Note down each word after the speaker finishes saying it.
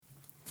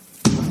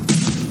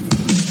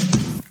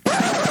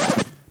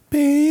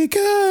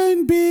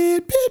Bacon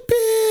bit.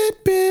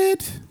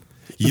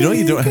 You know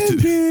you don't have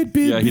to.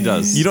 Yeah, he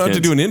does. You don't have to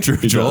do an intro,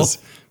 He Joel. does.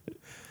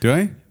 Do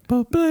I?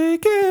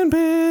 Bacon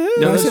bit.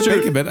 No, I that's said true.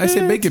 bacon bit. I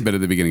said bacon bit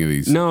at the beginning of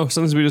these. No,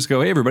 sometimes we just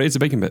go, hey, everybody, it's a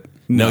bacon bit.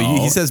 No,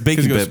 he says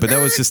bacon 'cause he goes, bit, but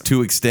that was just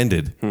too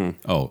extended.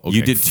 Oh, okay,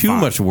 You did too fine.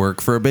 much work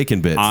for a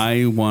bacon bit.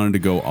 I wanted to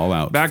go all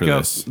out Back for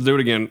up. this. Do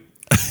it again.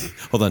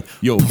 Hold on.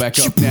 Yo, back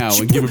up now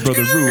and give a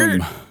brother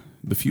room.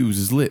 The fuse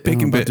is lit.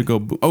 Bacon I'm about bit. to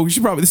go. Oh, we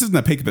should probably. This isn't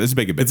a bacon bit. This is a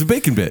bacon bit. It's a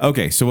bacon bit.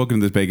 Okay, so welcome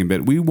to this bacon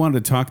bit. We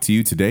wanted to talk to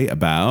you today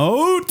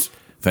about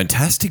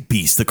Fantastic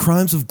Beasts: The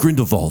Crimes of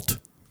Grindelwald.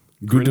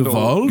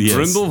 Grindelwald. Yes.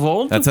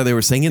 Grindelwald? That's how they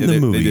were saying it in the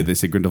movie. They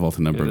say Grindelwald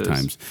a number It of is.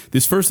 times.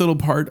 This first little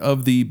part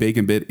of the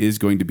bacon bit is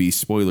going to be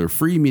spoiler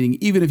free, meaning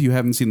even if you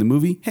haven't seen the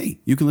movie, hey,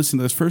 you can listen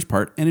to this first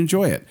part and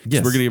enjoy it. 'Cause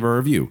Yes. we're going to give our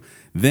review.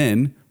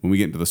 Then, when we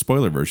get into the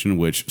spoiler version,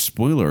 which,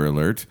 spoiler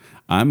alert,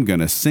 I'm going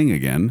to sing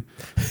again.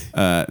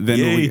 Then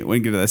when we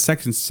get to the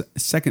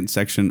second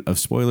section of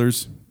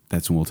spoilers,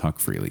 that's when we'll talk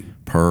freely.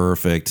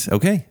 Perfect.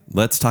 Okay,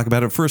 let's talk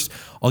about it first.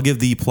 I'll give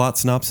the plot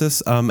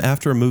synopsis.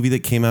 After a movie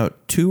that came out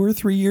 2 or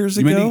 3 years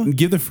You ago. might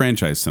give the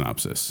franchise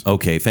synopsis.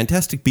 Okay,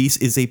 Fantastic Beasts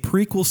is a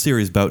prequel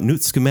series about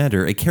Newt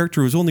Scamander, a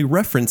character who was only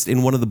referenced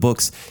in one of the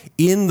books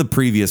in the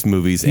previous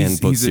movies and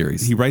book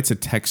series. He writes a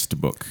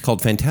textbook.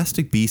 Called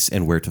Fantastic Beasts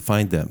and Where to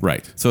Find Them.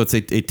 Right. So it's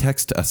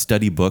a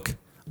study book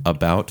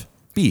about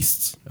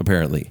beasts,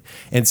 apparently.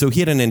 And so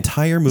he had an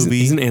entire movie.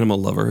 He's an animal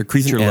lover, a He's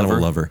creature an animal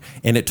lover. lover.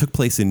 And it took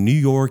place in New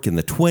York in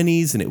the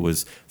 20s, and it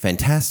was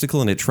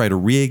fantastical, and it tried to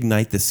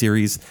reignite the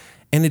series,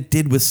 and it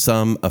did with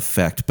some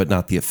effect, but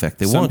not the effect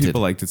they Some wanted.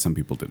 people liked it, some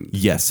people didn't.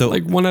 Yes. So,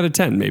 Like 1 out of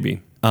 10,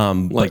 maybe.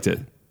 Liked it.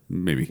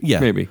 Maybe.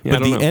 yeah. maybe. Yeah, I But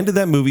don't the know. end of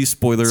that movie,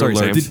 spoiler Sorry,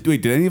 alert. Sam.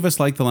 Did any of us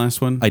like the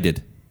last one? I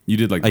did. You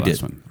did like the I last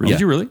did. one. Did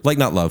you really? Like,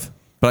 not love,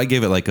 but I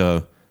gave it like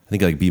I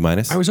think like B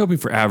minus. I was hoping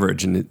for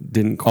average, and it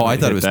didn't quite Oh, I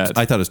thought hit it was. that.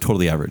 I thought it was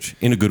totally average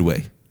in a good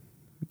way.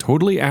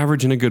 Totally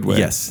average in a good way.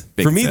 Yes,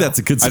 Big for me sale. that's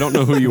a good. I don't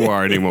know who you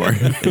are anymore.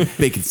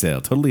 Bacon sale.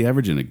 Totally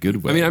average in a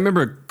good way. I mean, I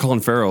remember Colin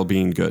Farrell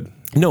being good.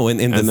 No,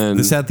 and And then-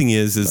 the sad thing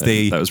is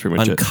they that was pretty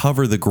much it.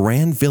 uncover the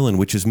grand villain,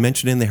 which is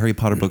mentioned in the Harry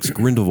Potter books,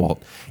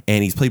 Grindelwald,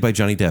 and he's played by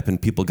Johnny Depp, and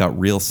people got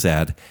real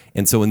sad.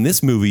 And so in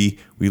this movie,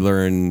 we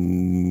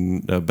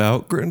learn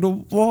about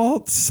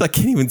Grindelwald. I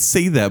can't even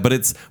say that, but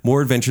it's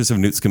more adventures of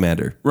Newt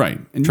Scamander, right.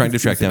 And you trying can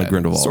to track say down that.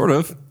 Grindelwald. Sort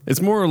of.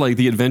 It's more like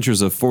the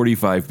adventures of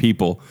 45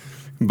 people.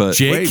 But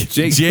Jake, Wait,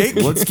 Jake,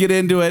 let's get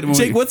into it.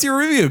 Jake, what's your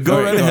review?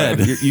 Go right ahead.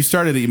 You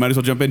started it. You might as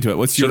well jump into it.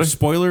 What's your I?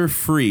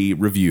 spoiler-free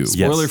review? Yeah.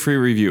 Yes. spoiler-free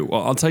review.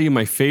 Well, I'll tell you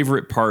my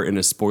favorite part in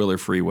a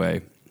spoiler-free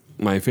way.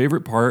 My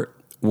favorite part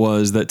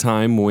was that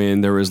time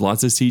when there was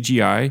lots of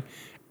CGI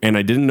and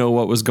I didn't know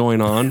what was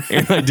going on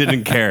and I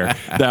didn't care.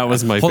 That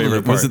was my Hold on,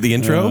 favorite part. was it the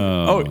intro?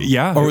 Oh,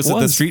 yeah. Or was it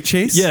the street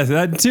chase? Yeah,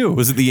 that too.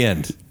 Was it the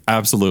end?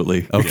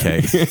 Absolutely.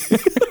 Okay.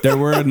 There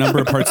were a number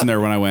of parts in there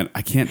when I went,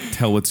 I can't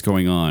tell what's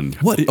going on.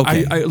 What?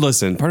 Okay. I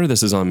listen, part of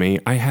this is on me.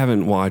 I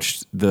haven't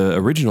watched the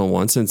original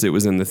one since it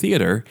was in the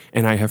theater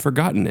and I have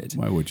forgotten it.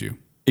 Why would you?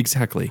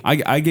 Exactly.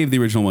 I gave the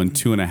original one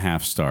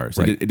 2.5 stars.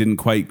 Right. It didn't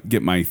quite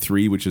get my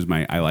 3, which is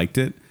I liked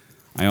it.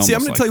 I almost See,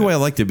 I'm going to tell you why I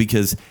liked it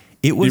because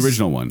it was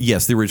original one.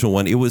 Yes, the original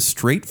one. It was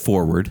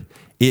straightforward.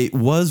 It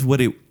was what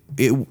it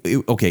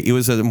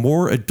was a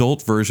more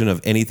adult version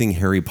of anything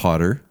Harry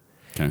Potter.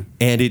 Okay.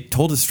 And it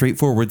told a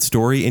straightforward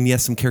story. And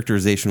yes, some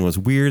characterization was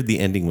weird. The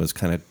ending was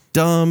kind of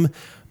dumb.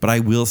 But I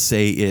will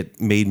say it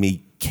made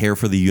me care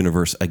for the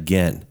universe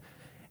again.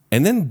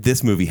 And then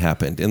this movie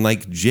happened. And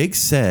like Jake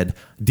said,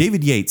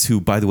 David Yates,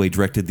 who, by the way,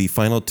 directed the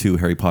final 2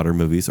 Harry Potter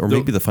movies, or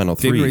maybe the final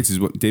 3.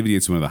 David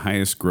Yates is one of the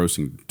highest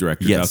grossing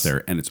directors Yes. out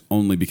there, and it's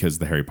only because of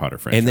the Harry Potter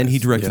franchise. And then he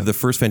directed the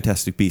first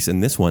Fantastic Beasts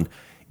and this one.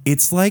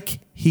 It's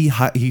like he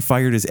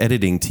fired his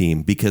editing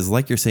team because,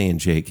 like you're saying,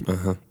 Jake,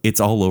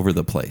 it's all over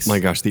the place My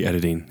gosh, the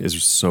editing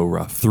is so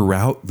rough.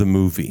 throughout the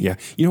movie. Yeah.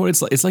 You know what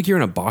it's like? It's like you're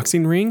in a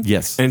boxing ring.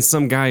 Yes. And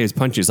some guy is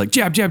punching. It's like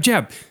jab, jab,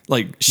 jab.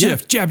 Like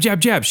shift, jab, jab,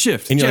 jab,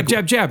 shift. And you're jab, like,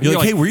 jab, jab. You're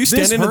like, hey, were you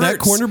 "This standing in that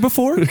hurts." corner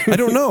before? I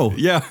don't know.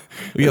 Yeah.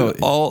 You know,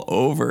 all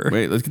over.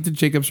 Wait, let's get to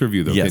Jacob's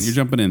review, though. Yes. Okay? You're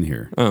jumping in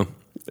here. Oh.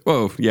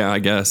 Oh, yeah, I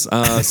guess.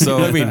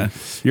 So, I mean,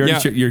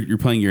 You're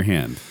playing your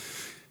hand.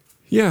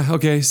 yeah,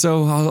 okay.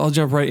 So I'll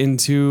jump right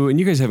into, and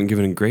you guys haven't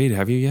given a grade,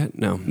 have you yet?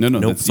 No. No,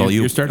 Nope, that's it's all you.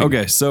 You're starting.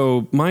 Okay,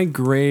 so my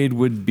grade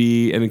would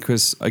be, and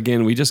because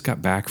again, we just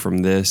got back from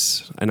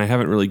this, and I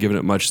haven't really given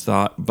it much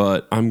thought,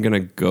 but I'm gonna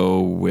go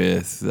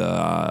with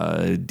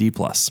D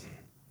plus.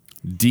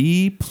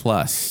 D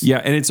plus. Yeah,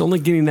 and it's only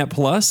getting that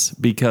plus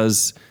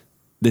because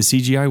the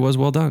CGI was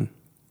well done.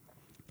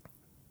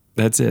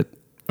 That's it.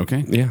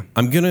 Okay. Yeah.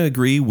 I'm going to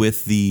agree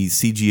with the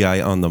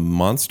CGI on the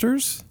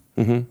monsters,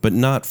 but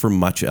not for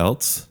much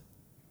else.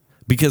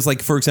 Because,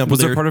 like, for example, Was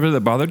there part of it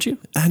that bothered you?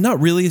 not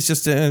really. It's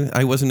just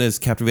I wasn't as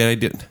captivated. I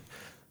didn't.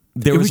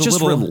 There It was a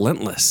just little,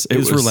 relentless. It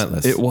was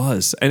relentless. It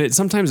was, and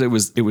sometimes it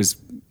was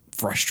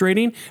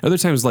frustrating. Other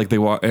times, like they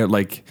walk,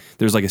 like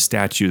there's like a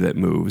statue that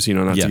moves. You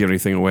know, not Yeah. to give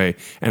anything away.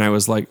 And I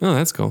was like, oh,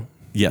 that's cool.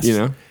 Yes. You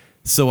know.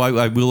 So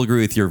I will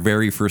agree with your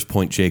very first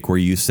point, Jake, where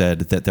you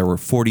said that there were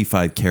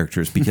 45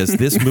 characters because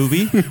this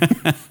movie,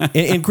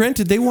 and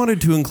granted, they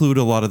wanted to include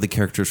a lot of the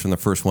characters from the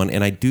first one,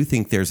 and I do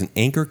think there's an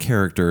anchor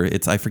character.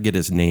 I forget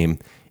his name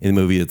in the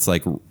movie. It's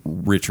like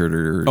Richard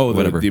or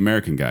whatever. The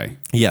American guy.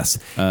 Yes,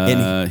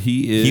 and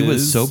he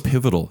was so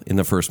pivotal in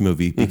the first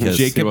movie because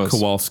Jacob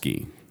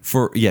Kowalski.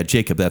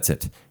 Jacob, that's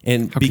it.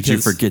 And How could you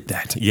forget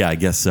that? Yeah, I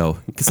guess so.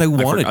 Because I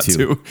wanted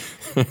to.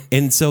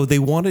 And so they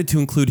wanted to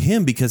include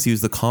him because he was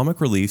the comic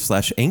relief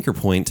 / anchor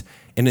point.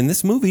 And in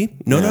this movie,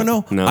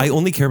 no. I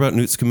only care about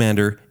Newt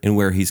Scamander and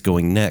where he's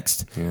going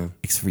next. Yeah.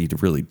 Except for you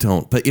really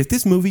don't. But if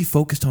this movie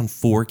focused on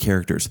 4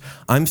 characters,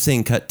 I'm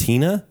saying cut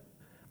Tina.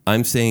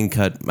 I'm saying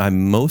cut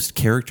most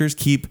characters.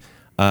 Keep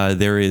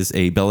there is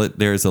a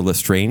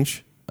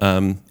Lestrange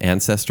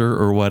ancestor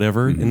or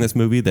whatever in this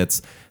movie.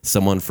 That's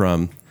someone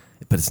from...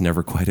 but it's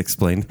never quite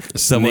explained.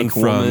 Someone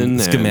from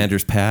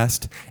Scamander's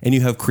past. And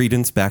you have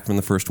Credence back from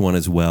the first one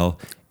as well.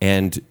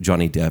 And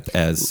Johnny Depp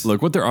as...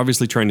 Look, what they're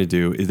obviously trying to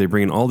do is they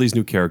bring in all these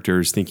new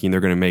characters thinking they're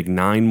going to make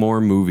 9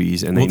 more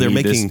movies. And they're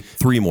making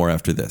 3 more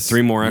after this.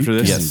 3 more after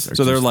this? Yes.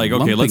 So they're like,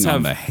 okay, let's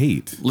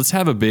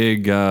have a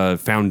big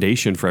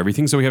foundation for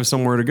everything so we have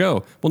somewhere to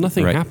go. Well,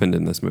 nothing happened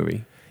in this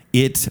movie.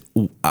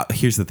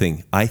 Here's the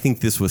thing. I think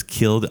this was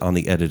killed on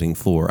the editing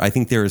floor. I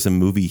think there is a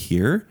movie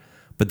here...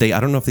 but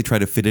I don't know if they tried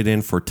to fit it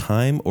in for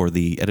time or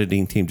the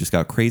editing team just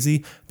got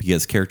crazy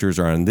because characters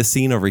are on this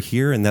scene over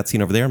here and that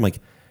scene over there. I'm like,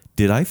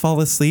 did I fall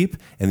asleep?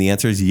 And the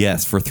answer is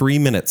yes. For 3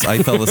 minutes,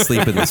 I fell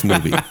asleep in this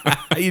movie.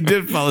 You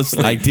did fall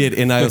asleep. I did.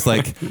 And I was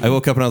like, I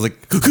woke up and I was like,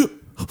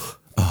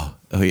 oh.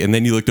 And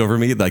then you looked over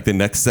me like the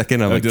next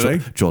second. I'm like,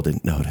 Joel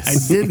didn't notice. I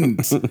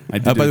didn't. By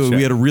the way,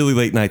 we had a really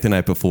late night the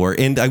night before.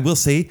 And I will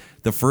say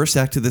the first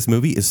act of this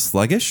movie is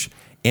sluggish.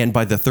 And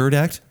by the third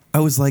act, I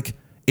was like,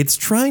 it's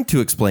trying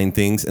to explain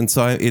things, and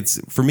so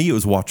for me it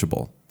was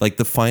watchable. Like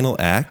the final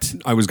act,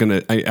 I was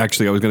gonna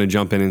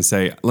jump in and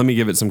say, let me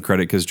give it some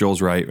credit because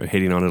Joel's right,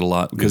 hating on it a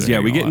lot. Because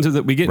we get into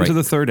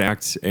the third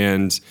act,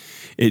 and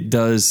it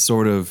does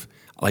sort of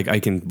like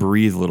I can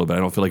breathe a little bit. I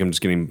don't feel like I'm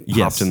just getting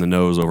popped in the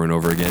nose over and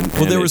over again.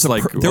 Well, there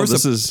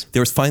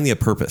was finally a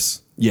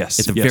purpose. Yes,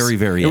 at the very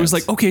end. It was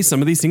like, okay,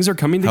 some of these things are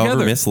coming together.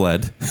 However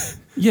misled.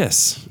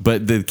 Yes,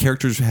 but the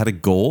characters had a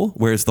goal,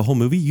 whereas the whole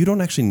movie, you don't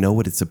actually know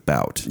what it's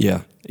about.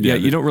 Yeah.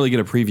 You don't really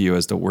get a preview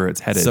as to where it's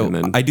headed. So and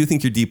then I do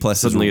think your D+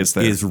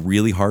 is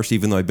really harsh,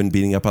 even though I've been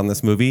beating up on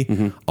this movie.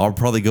 Mm-hmm. I'll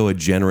probably go a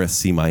generous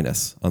C-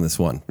 on this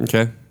one.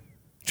 Okay.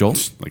 Joel?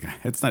 Like,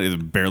 it's not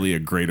even barely a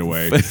grade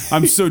away.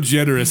 I'm so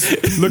generous.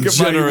 Look at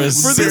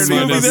generous. For this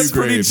movie, that's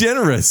pretty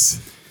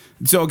generous.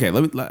 So, okay,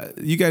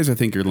 you guys, I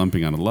think, are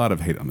lumping on a lot of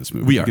hate on this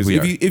movie. We are.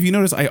 If you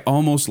notice, I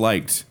almost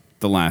liked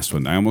the last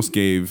one. I almost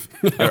gave...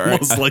 I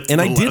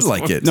did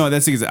like it. No,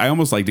 that's because I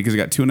almost liked it because it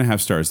got 2.5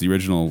 stars, the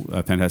original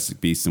Fantastic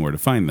Beasts and Where to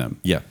Find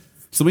Them. Yeah.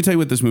 So let me tell you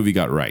what this movie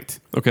got right.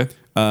 Okay.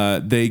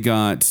 They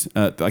got,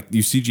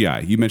 you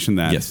CGI. You mentioned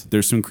that. Yes.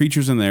 There's some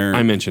creatures in there.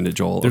 I mentioned it,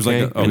 Joel. There's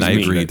and I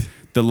agreed.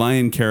 The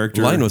lion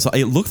character.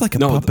 It looked like a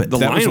puppet. The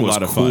lion was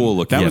cool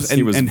looking.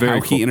 He was very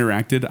cool. He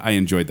interacted, I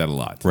enjoyed that a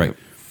lot. Right.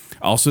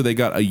 Also, they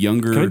got a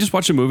younger... Can I just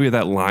watch a movie of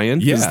that lion?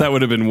 Yeah. Because that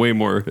would have been way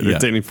more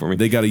entertaining for me.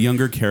 They got a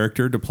younger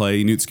character to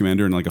play Newt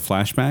Scamander in like a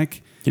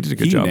flashback. He did a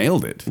good job. He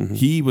nailed it. Mm-hmm.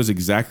 He was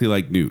exactly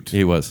like Newt.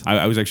 He was.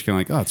 I was actually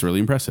kind of like, oh, it's really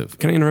impressive.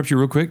 Can I interrupt you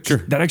real quick? Sure.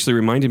 That actually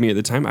reminded me at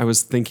the time, I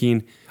was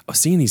thinking,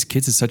 seeing these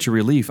kids is such a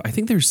relief. I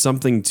think there's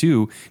something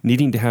to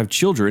needing to have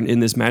children in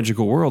this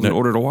magical world in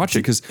order to watch it.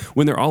 Because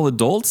when they're all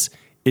adults,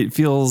 it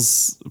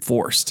feels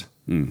forced.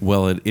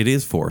 Well, it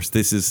is forced.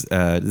 This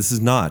is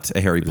not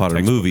a Harry Potter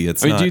movie.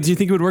 It's not. Do you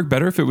think it would work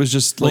better if it was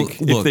just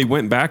like if they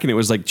went back and it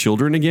was like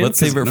children again? Let's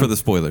save it for the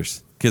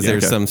spoilers because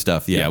there's some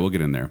stuff. Yeah, we'll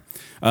get in there.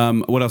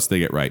 What else did they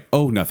get right?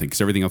 Oh, nothing, because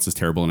everything else is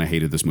terrible, and I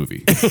hated this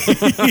movie.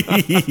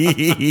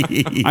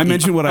 I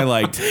mentioned what I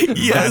liked.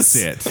 Yes,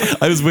 that's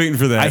it. I was waiting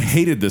for that. I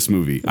hated this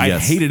movie. I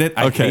hated it.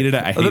 I hated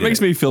it. That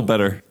makes me feel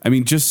better. I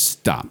mean, just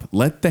stop.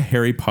 Let the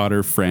Harry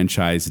Potter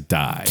franchise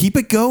die. Keep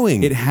it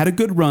going. It had a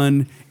good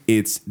run.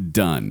 It's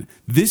done.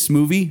 This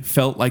movie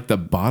felt like the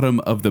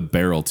bottom of the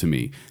barrel to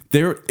me.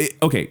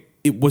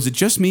 Was it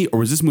just me, or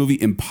was this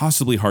movie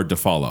impossibly hard to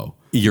follow?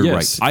 You're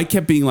right. I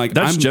kept being like,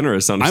 that's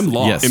generous, honestly. I'm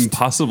lost. Yes.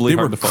 Impossibly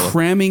hard to follow. They were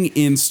cramming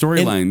in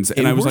storylines,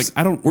 and I was like,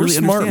 I don't really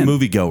understand. We're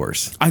smart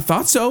moviegoers. I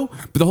thought so,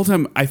 but the whole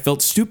time I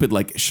felt stupid.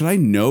 Like, should I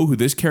know who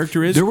this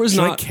character is? Should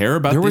I care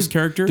about this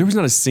character? There was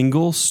not a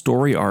single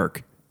story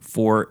arc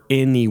for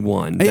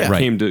anyone that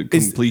came to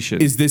completion.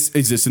 Is this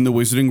in the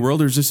Wizarding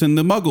world, or is this in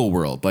the Muggle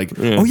world? Like,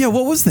 oh yeah,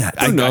 what was that?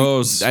 Who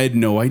knows? I had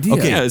no idea.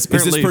 Okay, is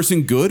this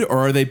person good, or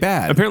are they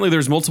bad? Apparently,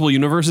 there's multiple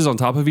universes on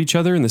top of each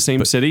other in the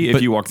same city.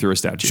 If you walk through a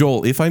statue,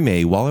 Joel, if I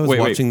may, while I was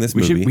watching this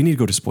movie, we need to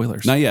go to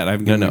spoilers. Not yet. I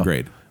haven't given a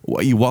grade.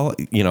 While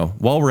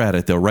we're at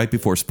it though, right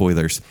before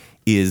spoilers,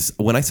 is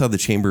when I saw the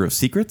Chamber of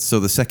Secrets, so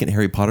the second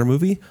Harry Potter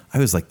movie, I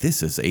was like,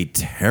 this is a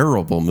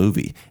terrible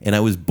movie, and I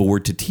was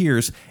bored to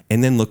tears.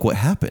 And then look what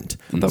happened.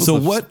 So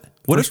what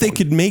if they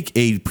could make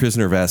a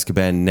Prisoner of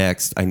Azkaban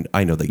next?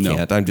 I know they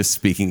can't. I'm just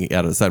speaking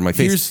out of the side of my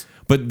face.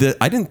 But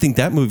I didn't think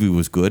that movie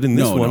was good, and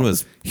this one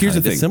was here's the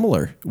kinda thing.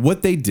 similar.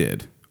 What they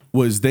did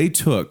was they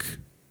took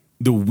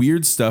the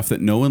weird stuff that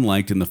no one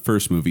liked in the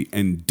first movie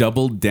and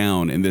doubled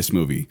down in this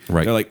movie.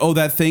 Right. They're like, oh,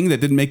 that thing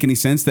that didn't make any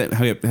sense, that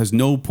has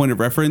no point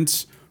of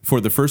reference for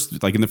the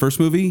first, like in the first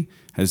movie,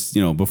 has,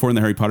 before in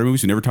the Harry Potter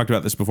movies, we never talked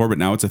about this before, but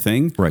now it's a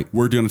thing. Right.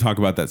 We're going to talk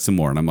about that some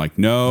more. And I'm like,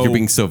 no. You're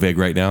being so vague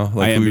right now.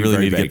 Like, I am we being really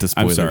very need to vague. get to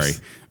spoilers. I'm sorry.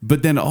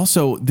 But then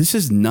also, this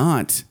is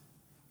not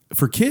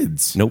for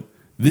kids. Nope.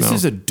 This No.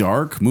 is a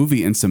dark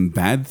movie, and some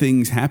bad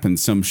things happen.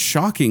 Some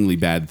shockingly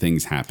bad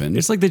things happen.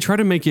 It's like they try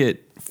to make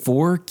it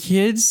for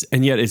kids,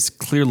 and yet it's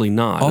clearly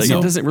not. Also- Like,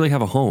 it doesn't really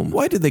have a home.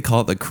 Why did they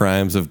call it The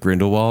Crimes of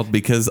Grindelwald?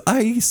 Because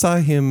I saw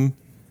him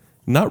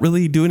not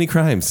really do any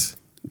crimes.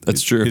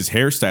 That's true. His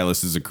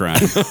hairstylist is a crime.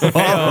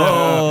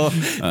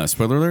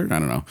 Spoiler alert? I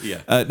don't know.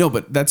 Yeah. No,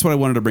 but that's what I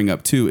wanted to bring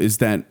up too, is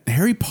that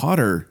Harry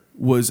Potter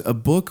was a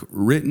book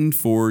written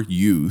for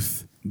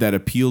youth that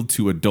appealed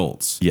to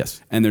adults.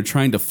 Yes. And they're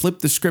trying to flip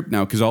the script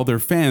now because all their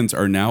fans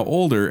are now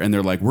older, and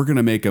they're like, we're going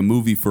to make a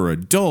movie for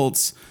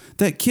adults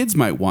that kids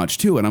might watch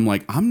too. And I'm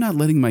like, I'm not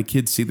letting my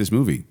kids see this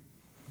movie.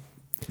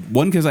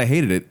 One, because I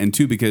hated it, and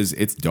two, because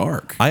it's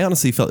dark. I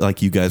honestly felt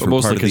like you guys were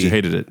mostly part of 'cause you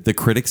hated it. the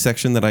critic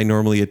section that I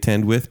normally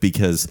attend with,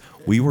 because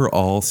we were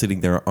all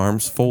sitting there,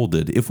 arms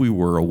folded, if we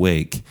were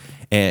awake,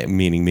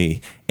 meaning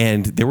me.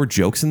 And there were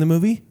jokes in the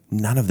movie.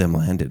 None of them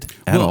landed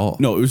at all.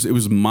 No, it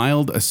was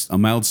mild, a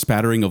mild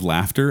spattering of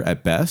laughter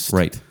at best.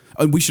 Right.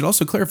 We should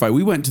also clarify,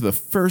 we went to the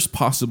first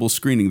possible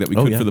screening that we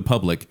could yeah. for the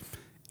public.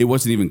 It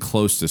wasn't even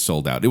close to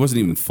sold out. It wasn't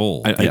even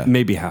full. I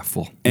maybe half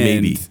full. And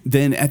maybe.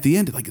 then at the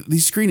end, like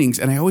these screenings,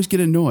 and I always get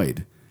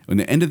annoyed when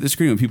the end of the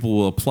screen, when people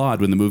will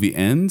applaud when the movie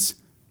ends.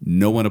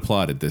 No one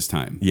applauded this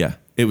time. Yeah.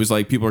 It was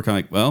like people are kind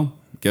of like, well,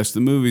 guess the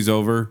movie's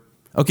over.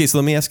 Okay, so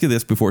let me ask you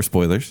this before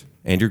spoilers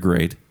and your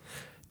grade.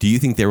 Do you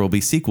think there will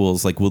be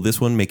sequels? Like, will this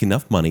one make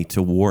enough money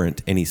to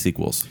warrant any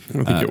sequels? I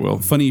don't think it will.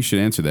 Funny you should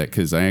answer that,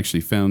 because I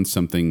actually found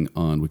something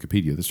on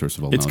Wikipedia, the source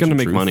of all It's knowledge going to and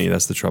make truth, money.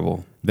 That's the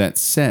trouble. that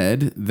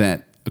said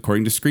that,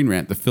 according to Screen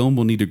Rant, the film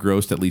will need to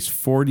gross at least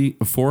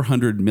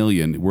 400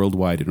 million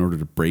worldwide in order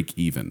to break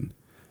even.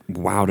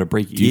 Wow, to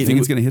break Do you even. think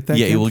it's going to hit that?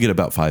 Yeah, it Kent? will get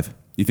about 5.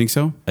 You think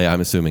so? Yeah,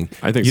 I'm assuming.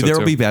 I think so, There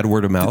will too. be bad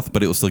word of mouth,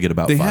 but it will still get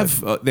about They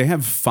 5.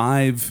 have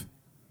 5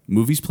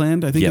 movies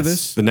planned, I think, of Yes.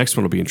 this. The next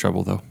one will be in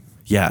trouble, though.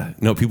 Yeah,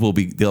 no, people will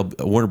be.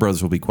 Warner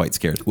Brothers will be quite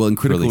scared. Well, and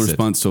to critical release it.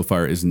 response so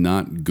far is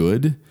not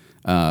good.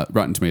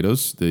 Rotten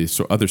Tomatoes,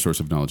 the other source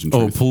of knowledge and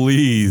Oh, truth,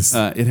 please!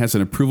 it has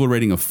an approval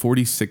rating of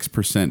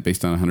 46%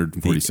 based on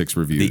 146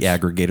 reviews. The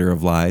aggregator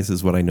of lies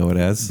is what I know it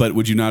as. But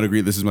would you not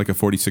agree this is like a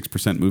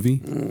 46%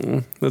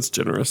 movie? That's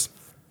generous.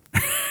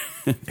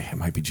 it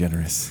might be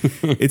generous.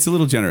 It's a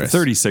little generous.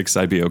 36,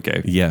 I'd be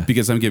okay. Yeah,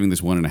 Because I'm giving this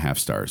 1.5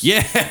 stars.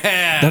 yeah.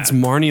 That's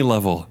Marnie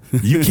level.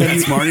 You can't.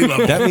 That's Marnie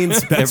level. That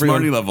means That's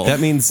everyone, Marnie level. That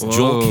means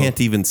Joel Whoa. can't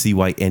even see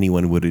why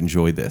anyone would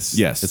enjoy this.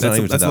 Yes, It's not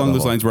even to that's that along those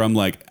level. lines where I'm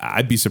like,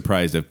 I'd be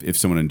surprised if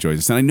someone enjoys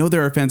this. And I know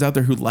there are fans out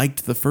there who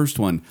liked the first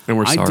one. And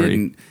we're I sorry.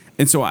 didn't.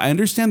 And so I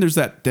understand there's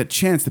that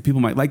chance that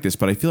people might like this,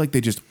 but I feel like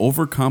they just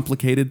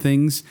overcomplicated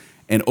things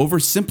and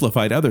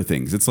oversimplified other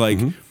things. It's like,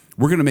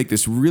 we're going to make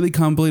this really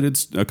complicated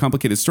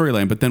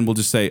storyline, but then we'll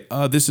just say,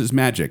 this is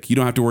magic. You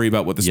don't have to worry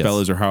about what the Yes. spell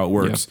is or how it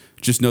works.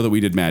 Just know that we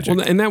did magic.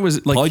 Well, and that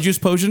was like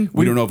Polyjuice potion?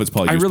 We don't know if it's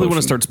polyjuice I really potion. want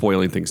to start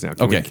spoiling things now.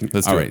 Can Okay, we-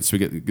 let's do All it. right, so we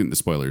get into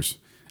spoilers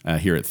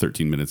here at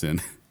 13 minutes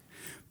in.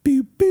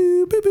 Boop,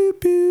 boop, boop, boop,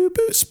 boop,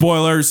 boop.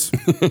 Spoilers.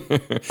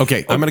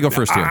 Okay, I'm gonna go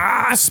first here.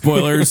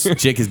 Spoilers.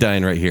 Jake is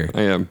dying right here.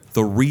 I am.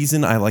 The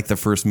reason I like the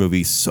first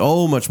movie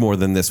so much more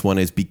than this one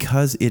is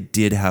because it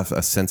did have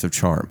a sense of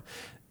charm.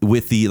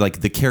 With the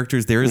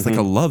characters, there is like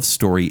a love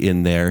story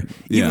in there.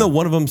 Even Yeah. though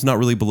one of them's not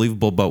really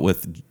believable, but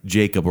with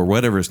Jacob or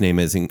whatever his name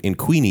is in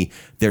Queenie,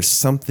 there's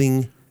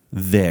something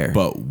there.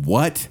 But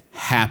what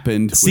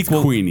happened with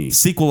Queenie?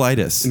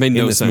 Sequelitis It made in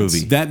no this sense.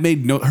 movie. That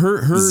made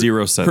her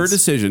Zero sense. Her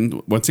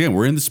decision. Once again,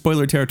 we're in the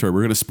spoiler territory.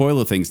 We're going to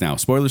spoil things now.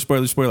 Spoilers,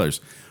 spoilers, spoilers.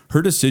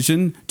 Her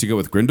decision to go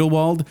with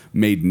Grindelwald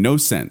made no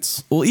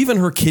sense. Well, even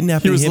her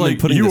kidnapping He was him like, and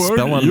putting "You the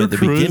spell on him you're at the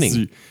crazy."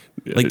 beginning.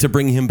 Like to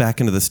bring him back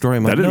into the story.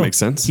 I'm like, didn't no, make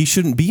sense. He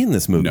shouldn't be in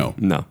this movie.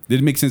 No, it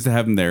didn't make sense to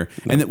have him there.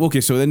 And then,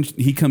 okay, so then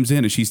he comes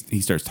in and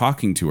he starts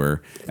talking to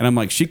her, and I'm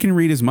like, she can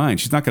read his mind.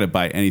 She's not going to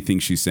buy anything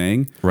she's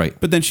saying, Right.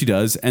 But then she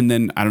does, and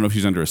then I don't know if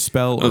she's under a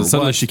spell or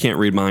Suddenly what. she can't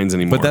read minds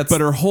anymore.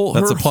 But her whole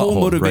That's a plot hole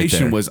right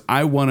motivation there. was,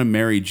 I want to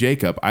marry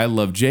Jacob. I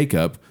love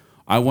Jacob.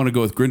 I want to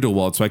go with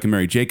Grindelwald so I can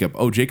marry Jacob.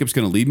 Oh, Jacob's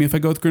going to leave me if I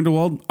go with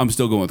Grindelwald? I'm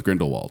still going with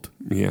Grindelwald.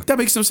 Yeah. That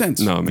makes no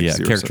sense. No, it makes Yeah,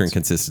 zero character sense.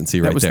 inconsistency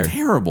that right was there.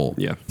 terrible.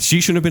 Yeah. She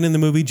shouldn't have been in the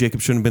movie.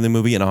 Jacob shouldn't have been in the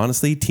movie. And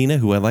honestly, Tina,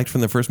 who I liked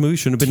from the first movie,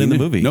 shouldn't have been in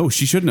the movie. No,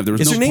 she shouldn't have. There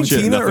was Is no her name point to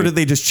it. Tina, or Nothing. did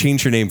they just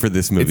change her name for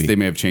this movie? They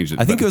may have changed it.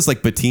 I think but- it was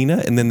like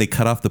Bettina, and then they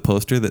cut off the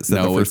poster that said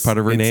the first it's- part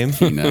of her it's name.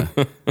 Tina.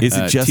 Is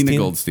it just Tina Tina?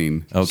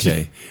 Goldstein?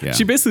 Okay. Yeah.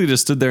 She basically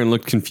just stood there and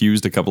looked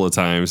confused a couple of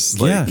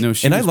times. Like, yeah. no,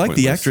 she and I was like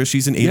the pointless. actress.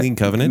 She's in Alien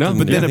Covenant. No, and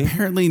But then everything.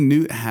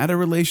 apparently had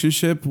a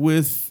relationship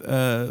with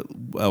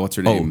what's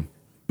her name?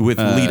 with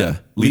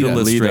Lita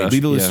Lestrange.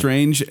 Lita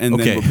Lestrange, and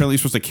Okay. then apparently you're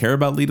supposed to care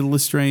about Lita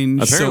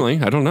Lestrange.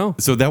 Apparently, I don't know.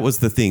 So that was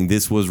the thing.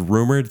 This was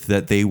rumored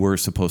that they were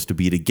supposed to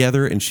be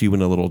together, and she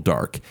went a little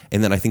dark.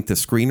 And then I think the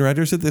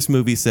screenwriters of this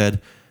movie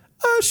said,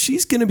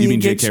 she's going to be You mean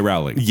engaged. J.K.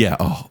 Rowling? Yeah.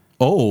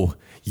 Oh,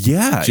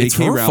 yeah. It's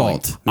J.K. her Rowling.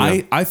 fault.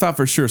 I thought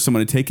for sure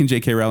someone had taken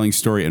J.K. Rowling's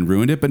story and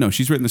ruined it, but no,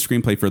 she's written the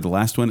screenplay for the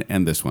last one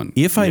and this one.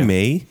 If I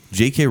may,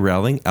 J.K.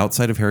 Rowling,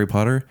 outside of Harry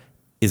Potter,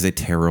 is a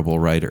terrible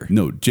writer.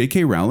 No,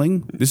 J.K.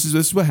 Rowling. This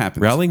is what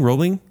happens. Rowling,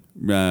 rolling?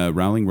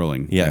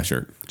 Rolling. Yeah.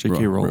 Sure.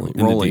 J.K. Rowling. In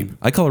the Rolling. deep.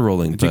 I call her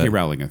rolling. J.K. but-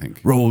 Rowling, I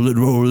think.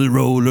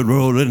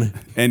 Rolling.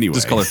 Anyway,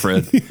 Just call her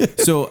Fred.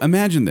 So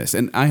imagine this,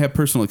 and I have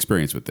personal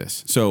experience with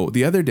this. So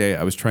the other day,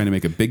 I was trying to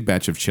make a big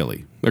batch of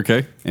chili.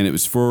 Okay. And it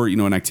was for,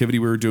 an activity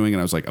we were doing, and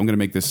I was like, I'm going to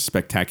make this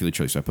spectacular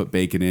chili. So I put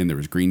bacon in, there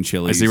was green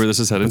chili. I see where this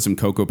is headed. Put some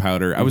cocoa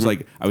powder. I was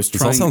like, I was all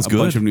trying a sounds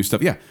bunch good. of new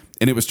stuff. Yeah.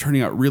 And it was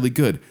turning out really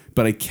good,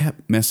 but I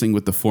kept messing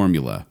with the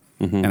formula.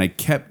 And I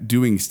kept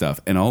doing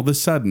stuff. And all of a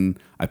sudden,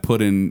 I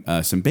put in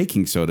some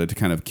baking soda to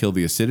kind of kill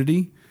the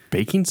acidity.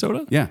 Baking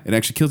soda? Yeah, it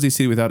actually kills the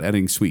acidity without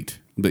adding sweet.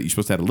 But you're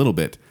supposed to add a little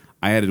bit.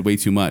 I added way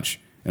too much.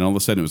 And all of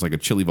a sudden, it was like a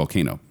chili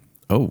volcano.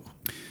 Oh.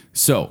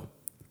 So,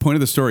 point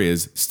of the story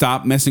is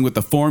stop messing with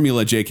the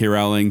formula, J.K.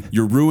 Rowling.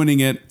 You're ruining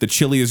it. The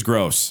chili is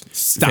gross.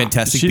 Stop.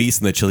 Fantastic Beasts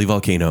and the Chili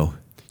Volcano.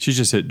 She's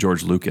just hit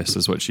George Lucas,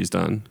 is what she's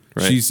done.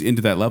 Right? She's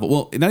into that level.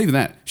 Well, not even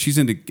that. She's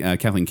into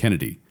Kathleen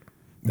Kennedy.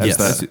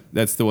 Yes.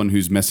 That's the one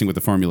who's messing with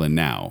the formula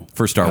now.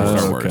 For Star Wars.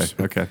 Star Oh, Wars.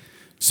 okay.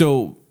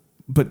 So,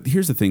 but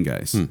here's the thing,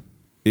 guys,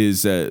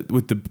 is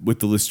with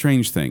the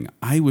Lestrange thing,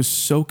 I was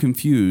so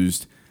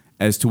confused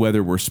as to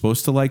whether we're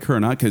supposed to like her or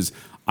not, because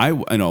I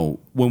know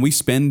when we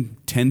spend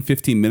 10,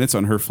 15 minutes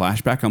on her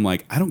flashback, I'm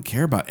like, I don't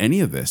care about any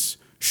of this.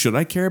 Should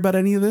I care about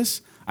any of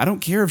this? I don't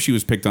care if she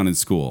was picked on in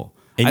school.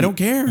 And I don't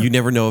care. You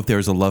never know if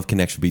there's a love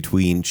connection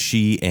between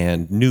she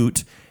and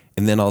Newt,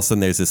 and then all of a sudden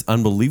there's this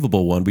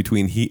unbelievable one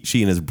between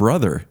she and his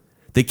brother.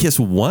 They kiss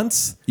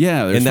once.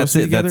 Yeah, they're and that's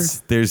supposed to it.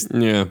 be There's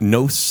Yeah.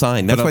 no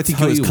sign. That's But why I I'll think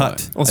tell it was you cut. what. I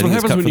Also, think what it was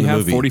happens cut when from you the have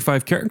movie.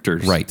 45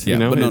 characters? Right. You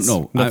know, but it's-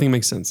 nothing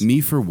makes sense. Me,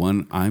 for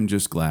one, I'm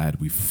just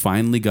glad we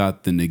finally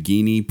got the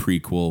Nagini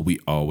prequel we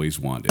always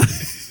wanted.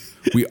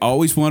 We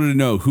always wanted to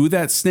know who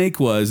that snake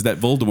was that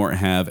Voldemort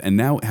have, and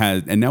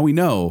now we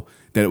know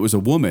that it was a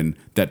woman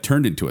that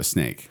turned into a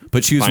snake.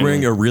 But she was Finally.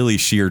 wearing a really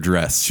sheer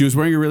dress. She was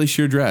wearing a really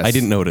sheer dress. I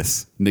didn't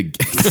notice.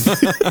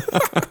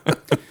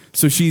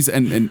 So she's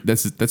and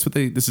that's what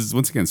this is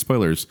once again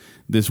spoilers.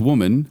 This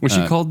woman Was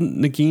she called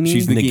Nagini?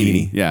 She's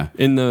Nagini. Nagini. Yeah.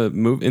 in the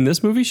movie. In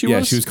this movie, she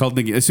was. called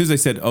Nagini. As soon as I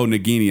said, "Oh,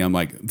 Nagini," I'm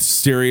like,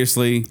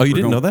 seriously? Oh, you We're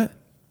didn't going- know that?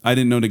 I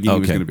didn't know Nagini was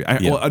Okay. going to be.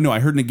 Yeah. Well, no, I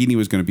heard Nagini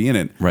was going to be in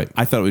it. Right.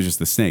 I thought it was just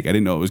the snake. I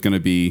didn't know it was going to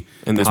be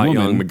And the this hot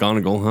woman young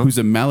McGonagall, huh? who's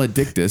a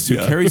maledictus who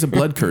carries a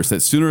blood curse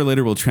that sooner or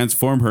later will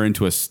transform her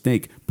into a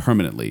snake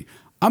permanently.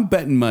 I'm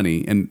betting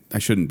money, and I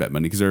shouldn't bet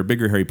money because there are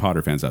bigger Harry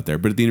Potter fans out there.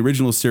 But in the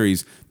original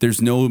series,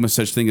 there's no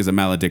such thing as a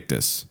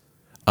maledictus.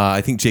 I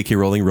think J.K.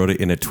 Rowling wrote it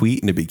in a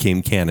tweet and it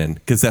became canon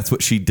because that's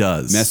what she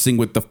does. Messing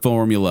with the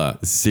formula.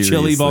 Seriously.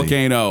 Chili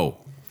volcano.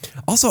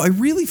 Also, I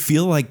really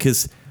feel like,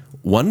 because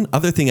one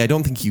other thing, I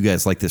don't think you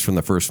guys like this from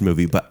the first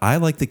movie, but I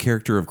like the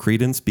character of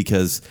Credence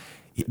because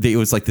it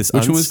was like this.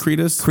 Which one was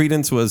Credence?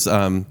 Credence was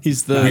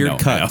He's the weird I know,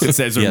 cut. It's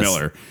Ezra Yes.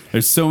 Miller.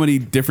 There's so many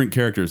different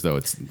characters, though.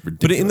 It's ridiculous.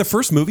 But in the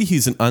first movie,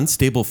 he's an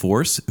unstable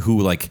force who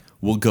like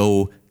will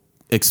go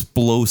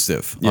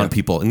explosive on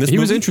people. In this He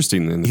was movie,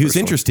 interesting in the he was first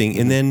one. interesting,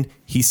 and then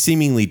he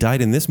seemingly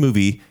died in this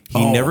movie.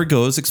 He never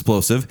goes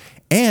explosive,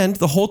 and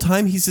the whole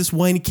time he's this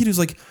whiny kid who's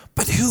like,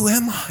 "But who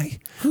am I?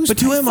 Who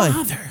am I?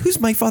 Who's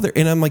my father?"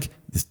 And I'm like,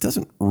 this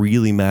doesn't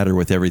really matter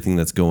with everything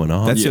that's going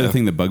on. That's the Yeah. other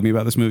thing that bugged me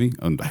about this movie.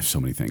 I have so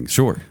many things.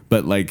 Sure.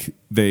 But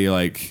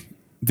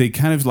they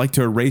kind of like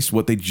to erase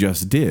what they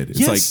just did. It's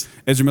Yes.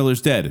 like Ezra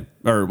Miller's dead.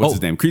 Or what's Oh.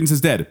 his name? Credence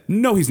is dead.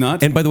 No, he's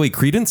not. And by the way,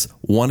 Credence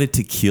wanted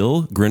to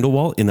kill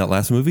Grindelwald in that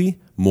last movie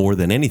more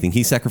than anything.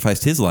 He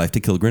sacrificed his life to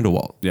kill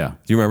Grindelwald. Yeah.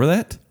 Do you remember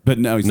that? but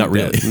no, he's Not not,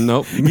 really. dead.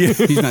 Nope.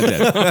 He's not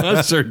dead.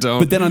 I sure don't.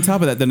 But then on top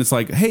of that, then it's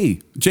like, hey,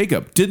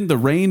 Jacob, didn't the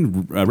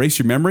rain erase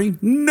your memory?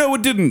 No,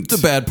 it didn't. The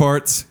bad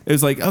parts. It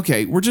was like,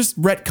 okay, we're just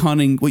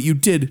retconning what you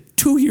did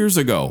 2 years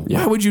ago.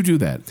 Why would you do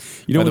that?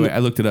 You know, By the when way, I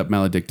looked it up.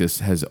 Maledictus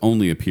has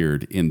only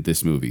appeared in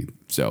this movie.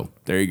 So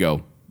there you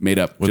go. Made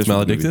up. What's just for the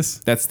movie.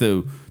 Maledictus? That's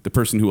the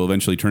person who will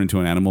eventually turn into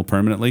an animal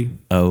permanently.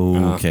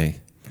 Oh, okay.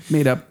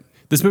 Made up.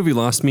 This movie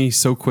lost me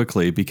so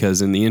quickly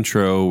because in the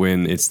intro,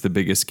 when it's the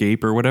big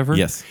escape or whatever,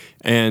 Yes.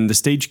 and the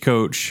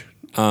stagecoach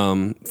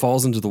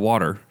falls into the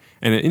water,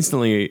 and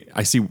instantly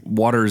I see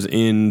water's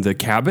in the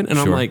cabin, and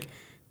I'm Sure. like,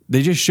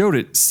 they just showed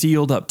it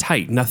sealed up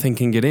tight, nothing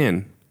can get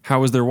in.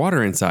 How is there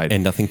water inside?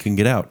 And nothing can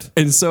get out.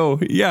 And so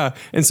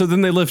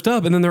then they lift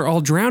up, and then they're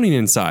all drowning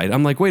inside.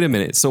 I'm like, wait a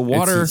minute, so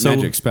water, It's a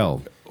magic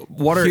spell.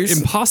 water Here's-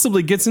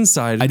 impossibly gets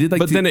inside. I did like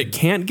but to- then it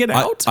can't get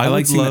out. I I like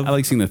would seeing love- I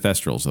like seeing the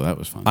Thestral, so that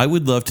was fun. I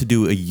would love to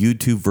do a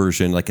YouTube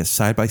version, like a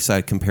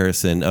side-by-side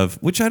comparison of,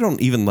 which I don't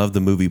even love the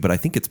movie, but I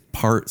think it's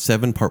part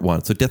 7, part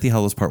 1. So Deathly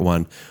Hallows part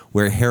 1,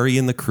 where Harry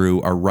and the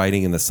crew are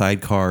riding in the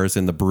sidecars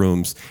and the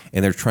brooms,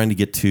 and they're trying to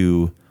get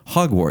to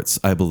Hogwarts,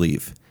 I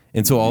believe.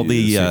 And so all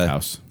the safe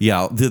house.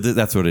 Yeah,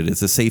 that's what it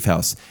is, a safe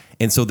house.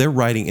 And so they're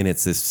riding, and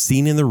it's this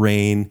scene in the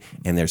rain,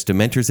 and there's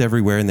Dementors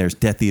everywhere, and there's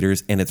Death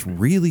Eaters, and it's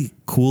really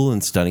cool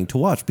and stunning to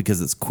watch because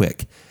it's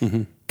quick.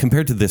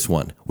 Compared to this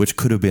one, which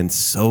could have been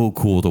so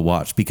cool to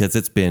watch because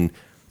it's been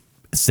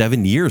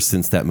 7 years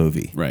since that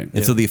movie. Right.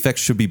 And so the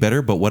effects should be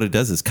better, but what it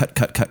does is cut.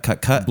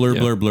 Blur,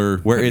 blur, blur.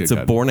 Where Cut, it's cut,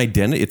 a cut. Born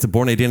Identity. It's a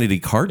Born Identity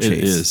car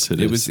chase. It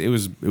is. It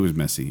was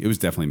messy. It was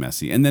definitely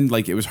messy. And then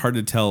like it was hard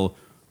to tell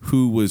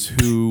who was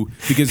who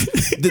because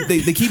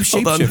they keep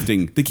shape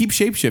shifting. They keep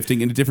shape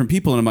shifting into different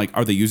people, and I'm like,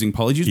 are they using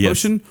Polyjuice Yes.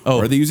 potion Oh.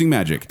 or are they using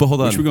magic? But hold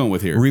on. Which we're going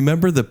with here?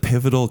 Remember the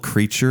pivotal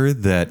creature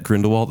that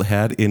Grindelwald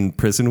had in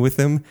prison with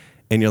him?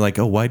 And you're like,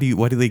 oh, why do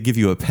they give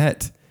you a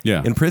pet?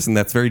 Yeah. In prison,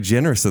 that's very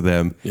generous of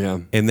them. Yeah.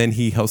 And then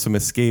he helps him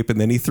escape,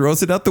 and then he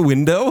throws it out the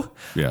window.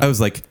 Yeah. I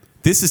was like,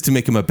 this is to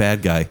make him a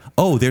bad guy.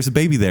 Oh, there's a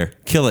baby there.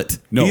 Kill it.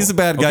 No. He's a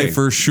bad guy Okay.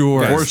 for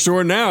sure. For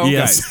sure now.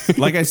 Yes. Guys,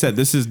 like I said,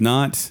 this is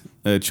not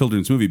a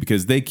children's movie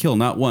because they kill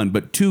not one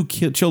but two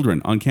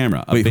children on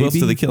camera. A Wait, baby, who else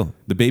do they kill?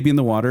 The baby in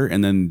the water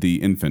and then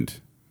the infant.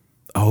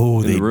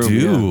 Oh, they the room,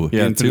 do.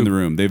 Yeah, Infant in the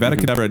room. They've had a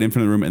cadaver at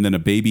infant in the room and then a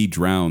baby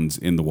drowns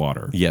in the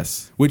water.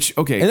 Yes. Which,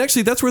 okay. And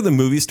actually, that's where the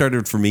movie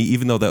started for me,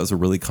 even though that was a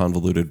really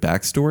convoluted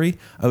backstory.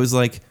 I was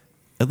like,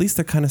 at least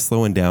they're kind of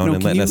slowing down No,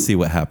 and can letting you- us see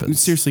what happens.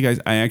 Seriously,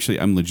 guys,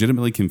 I'm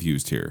legitimately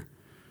confused here.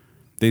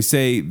 They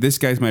say, this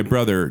guy's my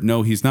brother.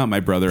 No, he's not my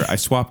brother. I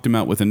swapped him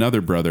out with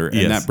another brother,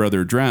 and Yes. that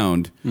brother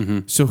drowned.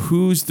 So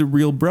who's the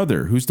real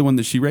brother? Who's the one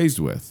that she raised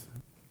with?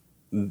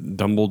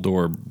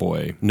 Dumbledore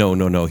boy.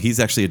 No. He's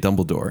actually a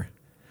Dumbledore.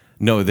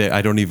 No,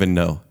 I don't even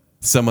know.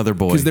 Some other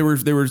boy. Because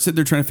they were sitting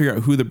there trying to figure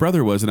out who the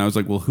brother was, and I was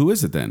like, well, who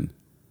is it then?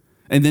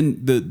 And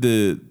then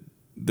the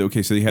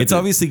okay, so they had It's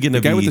obviously gonna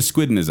the guy with be- the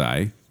squid in his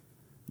eye.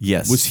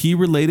 Yes. Was he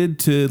related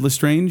to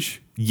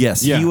Lestrange?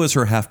 Yes, Yeah. he was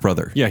her half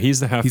brother. Yeah, he's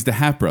the half. He's the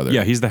half brother.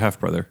 Yeah, he's the half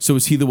brother. So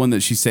is he the one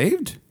that she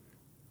saved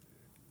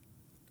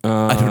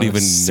I don't even know.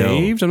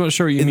 Saved? I'm not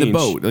sure what you in mean. the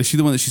boat? Is she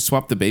the one that she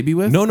swapped the baby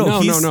with? No, No,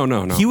 he's-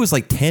 no. He was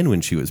like 10 when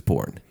she was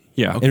born.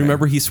 Yeah. And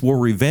remember, he swore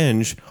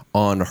revenge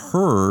on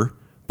her,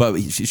 but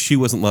she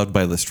wasn't loved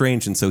by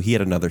Lestrange, and so he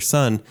had another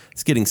son.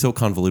 It's getting so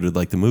convoluted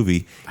like the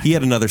movie. He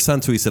had another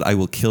son, so he said, I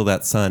will kill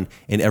that son,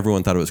 and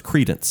everyone thought it was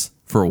Credence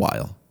for a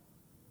while.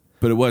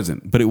 But it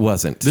wasn't. But it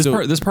wasn't.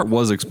 This part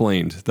was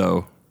explained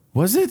though.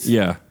 Was it?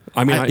 Yeah.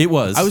 I mean, it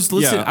was. I was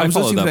listening. Yeah, I was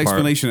followed listening to the that part.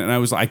 explanation,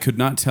 and I could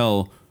not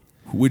tell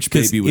which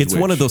Because baby was it's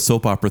which. one of those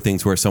soap opera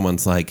things where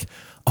someone's like,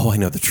 oh, I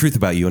know the truth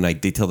about you, and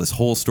they tell this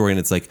whole story, and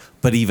it's like,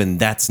 but even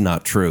that's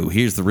not true.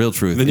 Here's the real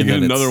truth. Then you And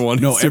get it's- another one.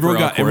 No, Super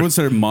awkward. everyone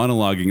started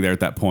monologuing there at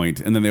that point,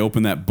 and then they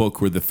opened that book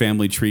where the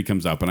family tree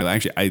comes up, and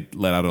I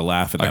let out a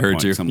laugh at that heard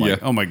point. you. So I'm like,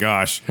 Yeah. oh my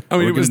gosh! I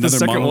mean, We're it was getting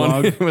the another second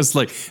monologue? one. It was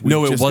like,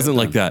 no, it just wasn't got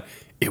like done. that.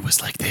 It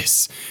was like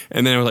this.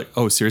 And then I was like,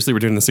 oh, seriously, we're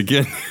doing this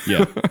again?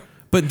 Yeah,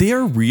 But they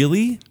are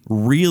really,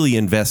 really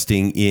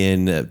investing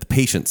in the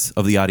patience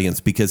of the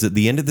audience because at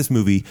the end of this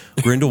movie,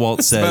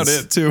 Grindelwald says,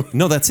 about it, too.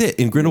 No, that's it.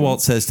 And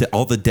Grindelwald says to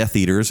all the Death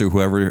Eaters or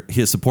whoever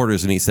his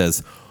supporters, and he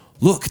says,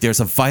 look,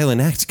 there's a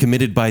violent act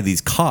committed by these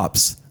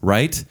cops,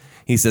 right?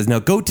 He says, now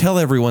go tell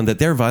everyone that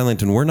they're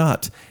violent and we're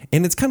not.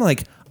 And it's kind of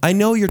like, I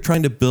know you're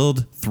trying to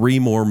build 3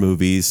 more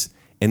movies,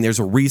 and there's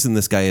a reason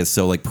this guy is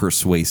so like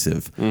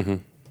persuasive.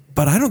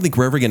 But I don't think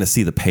we're ever going to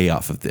see the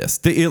payoff of this.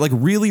 It like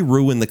really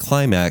ruined the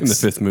climax. In the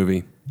 5th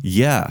movie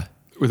Yeah.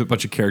 with a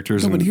bunch of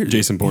characters but and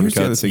Jason Bourne here's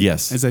the other cuts. thing.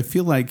 Yes. Is I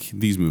feel like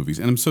these movies,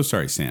 and I'm so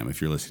sorry, Sam, if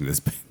you're listening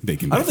to this,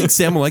 bacon. I don't think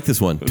Sam will like this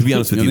one, to be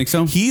honest with You you. don't think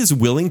so? He is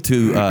willing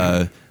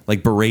to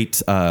like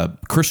berate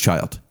Chris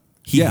Child.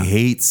 He Yeah.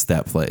 hates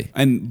that play.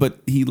 but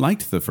he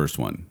liked the first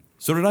one.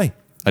 So did I.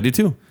 I did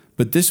too.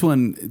 But this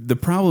one, the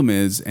problem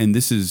is, and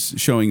this is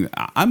showing,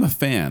 I'm a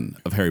fan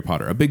of Harry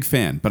Potter, a big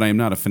fan, but I am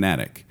not a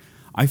fanatic.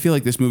 I feel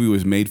like this movie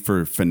was made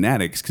for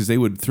fanatics because they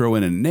would throw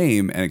in a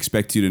name and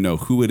expect you to know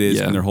who it is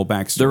Yeah. and their whole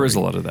backstory. There was a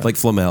lot of that. Like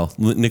Flamel,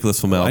 Nicholas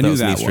Flamel. I that knew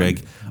was an that Easter one.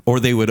 egg. Or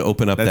they would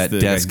open up That's that the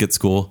desk guy. at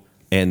school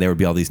and there would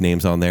be all these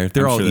names on there.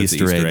 They're I'm all sure that's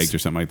Easter the eggs. or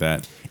something like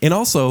that. And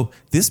also,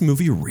 this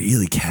movie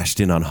really cashed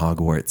in on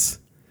Hogwarts.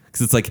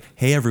 Because it's like,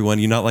 hey, everyone,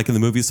 you not liking the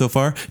movie so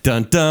far?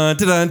 Dun, dun,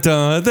 dun, dun,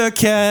 dun, the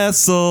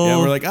castle. Yeah,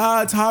 we're like,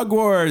 it's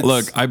Hogwarts.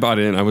 Look, I bought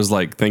in. I was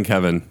like, thank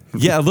heaven.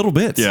 Yeah, a little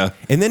bit. Yeah.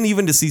 And then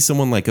even to see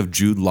someone like of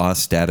Jude Law's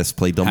status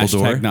play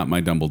Dumbledore. Hashtag not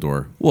my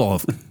Dumbledore.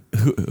 Well,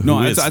 No,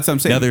 who that's is? what I'm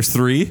saying. Now there's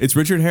 3. It's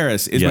Richard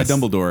Harris is Yes. my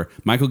Dumbledore.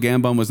 Michael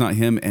Gambon was not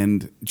him,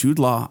 and Jude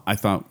Law I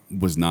thought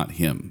was not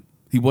him.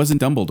 He wasn't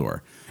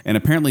Dumbledore. And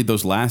apparently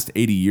those last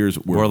 80 years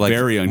were more like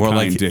very unkind more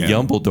like to him.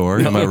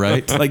 Yumbledore. Am I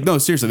right? Like, no,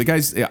 seriously, the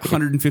guy's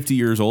 150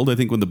 years old, I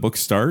think, when the books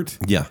start.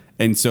 Yeah.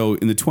 And so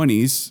in the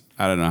 20s,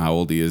 I don't know how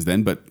old he is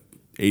then, but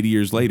 80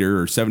 years later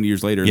or 70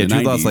 years later, Yeah, in the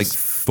Jude 90s, Law's like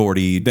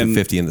 40 to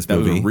 50 in this that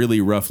movie. was a really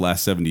rough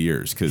last 70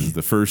 years because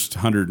the first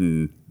 100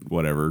 and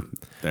whatever.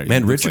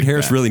 Man, Richard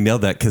Harris really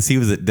nailed that because he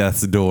was at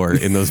death's door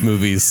in those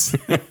movies.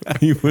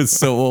 He was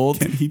so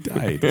old. And he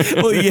died.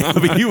 Well, yeah,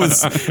 but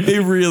they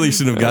really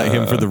should have got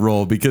him for the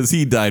role because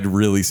he died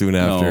really soon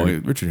after.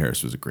 No, Richard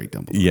Harris was a great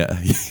Dumbledore.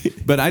 Yeah.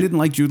 But I didn't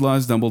like Jude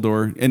Law's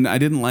Dumbledore, and I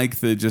didn't like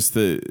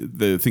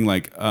the thing.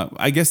 Like,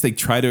 I guess they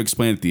try to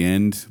explain at the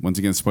end. Once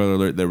again, spoiler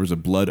alert: there was a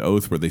blood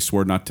oath where they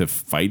swore not to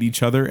fight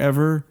each other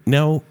ever.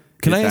 Now,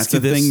 can I That's ask you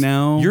the this? thing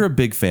now? You're a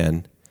big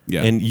fan.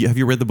 Yeah. And have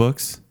you read the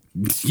books?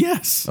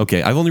 Yes,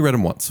 Okay, I've only read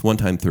them one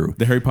time through.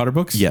 the Harry Potter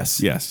books.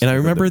 Yes. yes. And I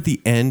remember at the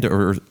end,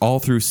 or all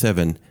through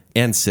 7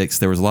 and 6,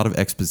 there was a lot of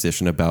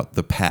exposition about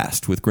the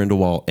past with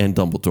Grindelwald and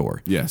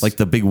Dumbledore. Yes. Like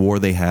the big war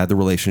they had, the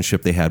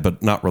relationship they had,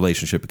 but not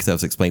relationship because that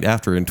was explained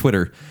after in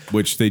Twitter.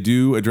 which they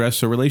do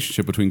address a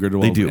relationship between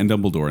Grindelwald do. and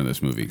Dumbledore in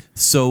this movie.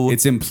 So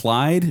It's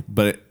implied,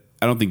 but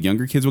I don't think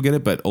younger kids will get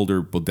it, but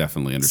older will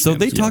definitely understand. So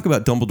they talk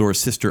about Dumbledore's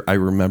sister, I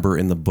remember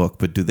in the book,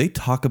 but do they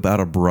talk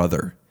about a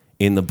brother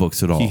in the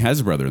books at all? He has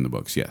a brother in the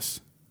books. Yes,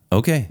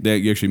 Okay.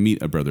 you actually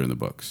meet a brother in the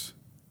books.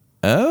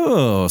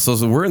 Oh,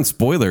 so we're in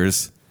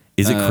spoilers.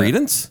 Is it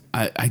Credence?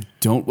 I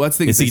don't. What's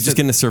the? Is he just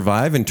going to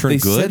survive and turn They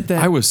good? said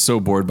that. I was so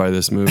bored by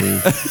this movie.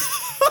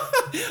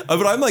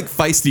 But I'm like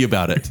feisty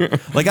about it.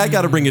 Like I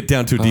got to bring it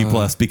down to a D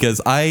plus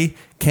because I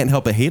can't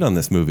help but hate on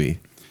this movie.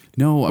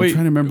 No, I'm Wait.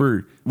 trying to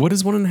remember. What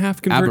does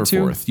 1.5 convert to?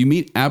 Aberforth. You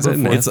meet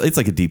Aberforth. It's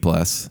like a D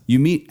plus. You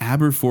meet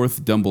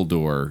Aberforth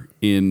Dumbledore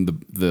in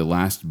the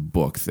last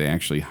book. They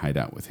actually hide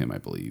out with him, I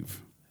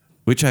believe.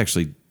 Which I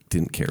actually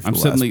didn't care for I'm the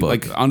suddenly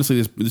last book. like,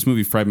 honestly, this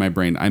movie fried my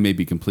brain. I may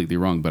be completely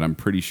wrong, but I'm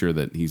pretty sure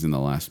that he's in the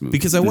last movie.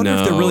 because I wonder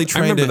if they're really I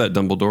trying remember to. that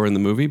Dumbledore in the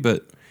movie,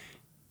 but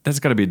that's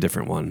got to be a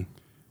different one.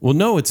 Well,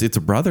 no, it's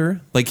a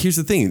brother. Like here's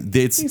the thing.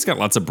 He's got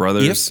lots of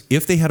brothers.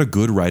 If they had a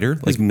good writer,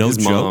 like no His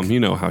joke, mom, you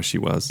know how she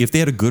was. if they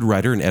had a good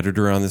writer and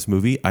editor on this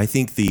movie, I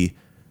think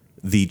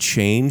the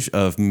change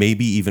of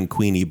maybe even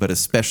Queenie, but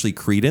especially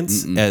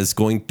Credence as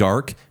going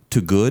dark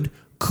to good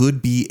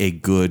could be a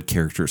good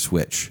character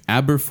switch.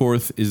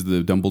 Aberforth is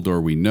the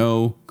Dumbledore we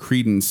know.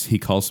 Credence, he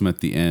calls him at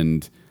the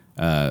end.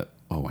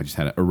 I just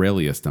had it.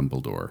 Aurelius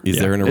Dumbledore. Is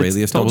there an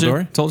Aurelius Told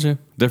Dumbledore? Told you.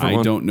 Different I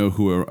one. don't know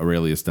who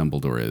Aurelius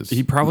Dumbledore is.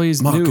 He probably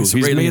is new. Marcus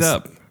He's made Aurelius.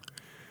 up.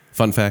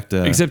 Fun fact.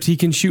 Except he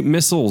can shoot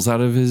missiles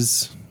out of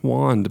his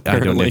wand, I don't know.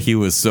 apparently. He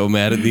was so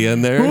mad at the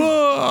end there.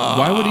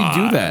 Why would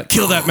he do that?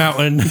 Kill that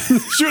mountain.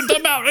 Shoot the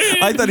mountain!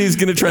 I thought he was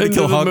going to try to End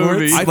kill of the Hogwarts.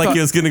 movie. Like he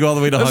was going to go all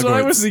the way to That's what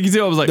I Hogwarts. was thinking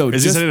too. I was like, No,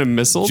 is he just- sending a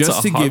missile to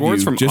Just to give Hogwarts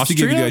you, from just to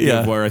give you the Austria? idea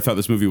of Yeah. where I thought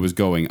this movie was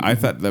going, I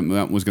thought that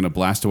mountain was going to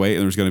blast away, and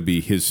there was going to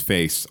be his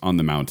face on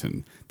the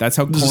mountain. That's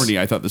how corny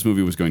I thought this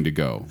movie was going to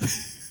go.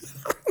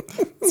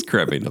 This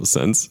crap made no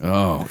sense.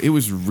 Oh, it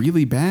was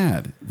really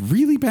bad,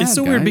 really bad. It's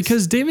so weird guys.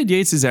 because David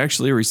Yates is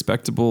actually a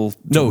respectable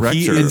No,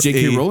 he director. is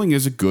J.K. a- Rowling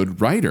is a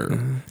good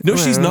writer. No,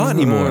 she's not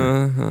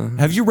anymore.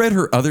 Have you read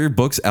her other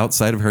books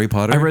outside of Harry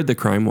Potter? I read the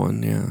crime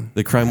one, yeah.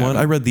 the crime one.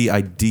 I read the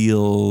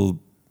Ideal,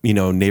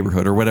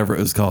 neighborhood or whatever it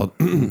was called,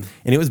 and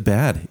it was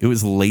bad. It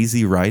was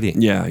lazy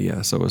writing,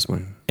 Yeah, so was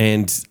mine.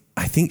 and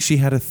I think she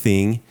had a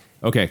thing,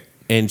 Okay,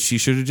 and she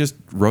should have just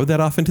rode that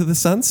off into the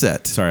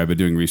sunset. sorry, I've been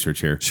doing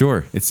research here.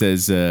 Sure. It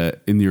says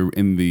in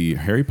the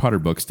Harry Potter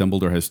books,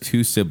 Dumbledore has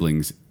two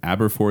siblings,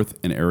 Aberforth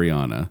and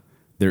Ariana.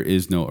 There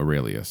is no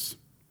Aurelius.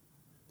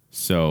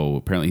 So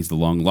apparently he's the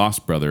long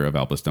lost brother of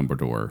Albus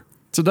Dumbledore.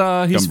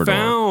 Ta-da, he's Dumbledore.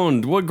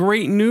 found. What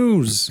great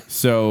news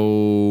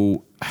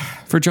So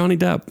for Johnny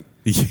Depp.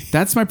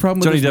 that's my problem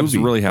with Johnny this Depp's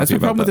movie. really happy That's my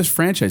about problem with that. this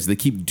franchise. They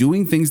keep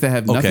doing things that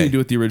have nothing Okay. to do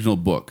with the original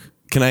book.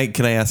 Can I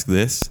ask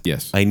this?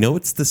 Yes. I know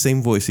it's the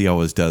same voice he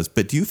always does,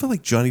 but do you feel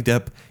like Johnny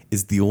Depp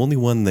is the only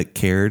one that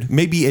cared?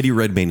 Maybe Eddie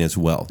Redmayne as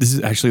well. This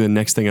is actually the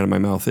next thing out of my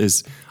mouth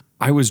is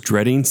I was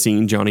dreading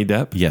seeing Johnny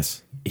Depp.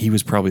 Yes, He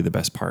was probably the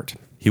best part.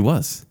 he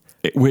was.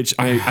 Which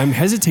I'm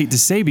hesitate to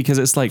say because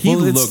it's like He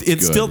It's looked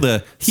it's good. still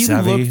the He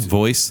savvy looked-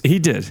 voice. he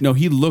did. No,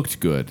 he looked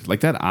good. Like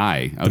that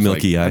eye. I was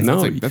milky like, eye.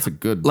 That's, No, that's a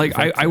good. Like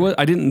effect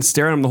I didn't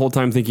stare at him the whole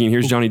time thinking,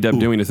 here's Johnny Depp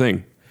doing a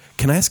thing.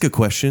 Can I ask a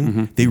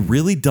question? They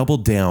really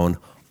doubled down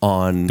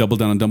on. Double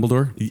down on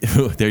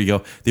Dumbledore. There you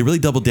go. They really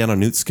doubled down on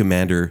Newt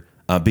Scamander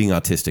being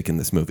autistic in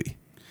this movie.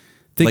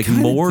 They Like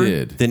kinda more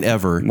did. than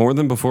ever, More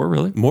than before,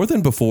 really? more than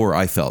before.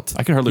 I felt.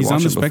 I can hardly He's watch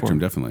on the it before. spectrum,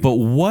 definitely. But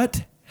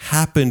what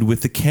happened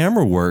with the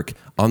camera work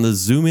on the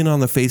zoom in on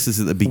the faces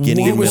at the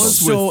beginning it and middle? was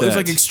so. with It was that?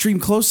 like extreme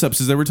close-ups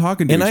as they were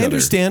talking to And each I other.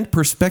 understand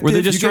perspective. Were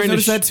they just You guys trying to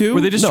notice that too?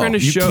 Were they just No, trying to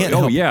you show? can't Oh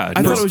help- yeah,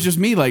 I thought it was just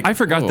me. Like I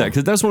forgot oh. that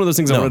because that's one of those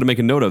things I No. wanted to make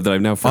a note of that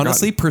I've now forgotten.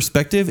 Honestly,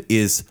 perspective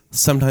is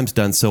sometimes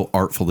done so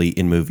artfully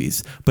in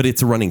movies, but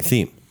it's a running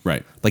theme.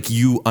 Right. Like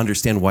you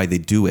understand why they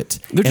do it.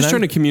 they're just And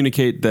trying to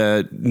communicate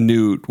that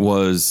Newt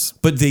was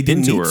But they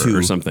didn't into need her to.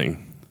 or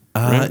something.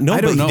 No, I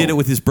but don't he know. did it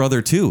with his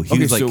brother too. He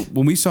Okay, was like, so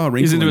when we saw A Wrinkle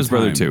He's into in his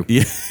brother, Time- too.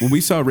 Yeah. When we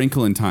saw A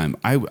Wrinkle in Time,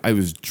 I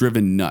was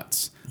driven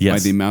nuts by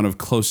Yes. the amount of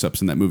close-ups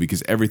in that movie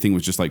because everything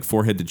was just like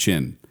forehead to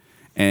chin.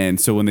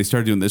 And so when they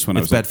started doing this one,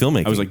 I It's was bad like,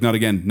 filmmaking. I was like, not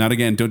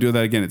again, don't do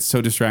that again. It's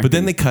so distracting. but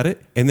then they cut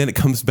it, and then it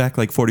comes back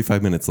like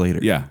 45 minutes later.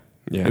 yeah,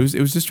 Yeah. It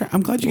was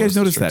I'm glad you guys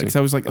noticed that, because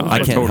I was like, I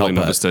can't totally help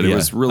noticed but- it. It yeah.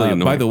 was really annoying.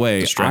 by the way,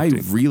 distracting.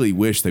 I really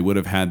wish they would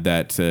have had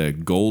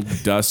that gold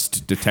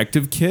dust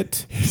detective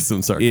kit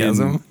Some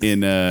sarcasm. in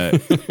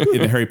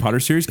the Harry Potter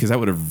series, because that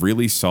would have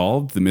really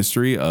solved the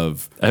mystery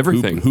of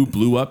Everything. who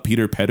blew up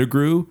Peter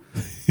Pettigrew,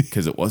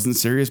 because it wasn't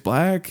Sirius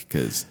Black,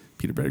 because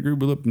Peter Pettigrew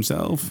blew up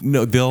himself.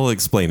 No, they'll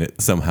explain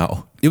it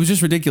somehow. It was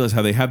just ridiculous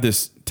how they have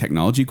this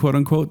technology, quote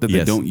unquote, that they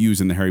Yes. don't use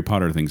in the Harry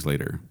Potter things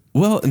later.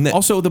 Well, and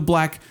Also, the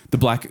black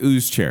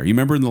ooze chair. You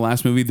remember in the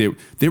last movie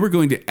they were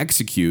going to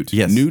execute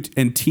Yes. Newt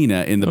and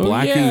Tina in the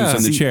black yeah. ooze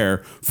in the See-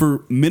 chair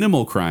for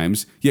minimal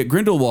crimes. Yet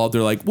Grindelwald,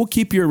 they're like, we'll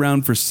keep you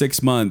around for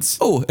 6 months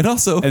and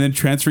also, and then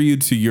transfer you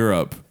to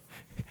Europe.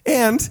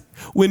 and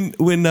when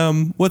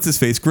what's his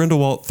face,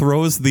 Grindelwald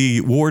throws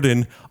the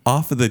warden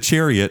off of the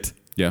chariot.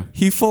 Yeah.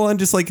 he full on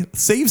just like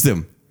saves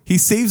him. He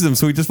saves him,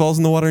 so he just falls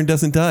in the water and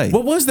doesn't die.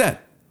 What was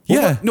that?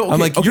 Yeah. No, I'm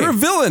like, you're a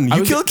villain. I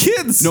You was- kill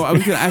kids. No, I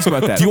was going to ask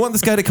about that. Do you want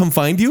this guy to come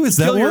find you? Is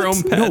that Kill what? your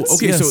own pets. No,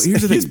 okay, so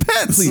here's the thing. His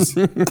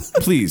pets.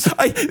 Please.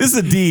 This is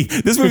a D.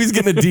 This movie's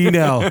getting a D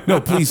now. No,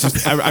 please.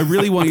 Just, I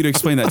really want you to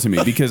explain that to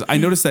me, because I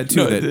noticed that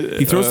too. That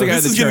he throws the guy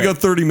This at is the going to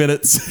chariot. go 30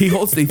 minutes. He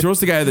throws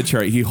the guy at the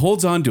chariot. He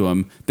holds on to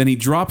him. Then he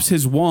drops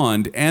his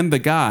wand and the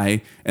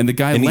guy And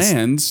he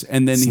lands,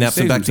 and then snaps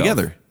he them saves back himself.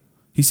 together.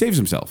 He saves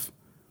himself.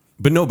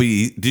 But no,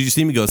 did you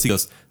see him go? He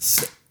goes,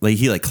 like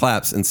he like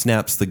claps and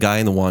snaps the guy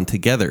and the wand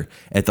together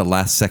at the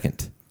last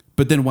second.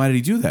 But then why did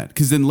he do that?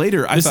 Because then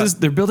later,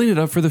 They're building it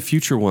up for the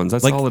future ones.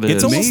 That's Like all it is.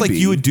 it's almost like Maybe.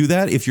 you would do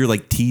that if you're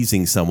like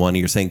teasing someone and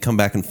you're saying, "Come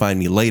back and find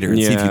me later and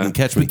see if you Yeah. can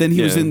catch me." But then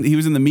he was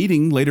in the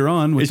meeting later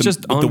on with, it's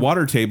just with the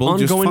water table.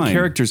 ongoing just fine.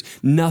 characters.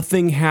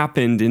 Nothing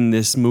happened in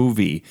this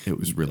movie. It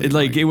was really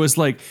like annoying. it was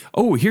like,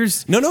 oh,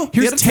 here's No, he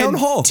here's had a town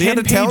hall. He had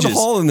a town pages.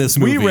 hall in this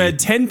We movie. read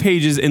 10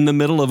 pages in the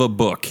middle of a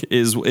book.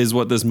 Is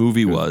what this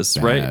movie was,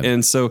 right? bad.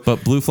 And so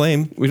but Blue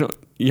Flame we don't.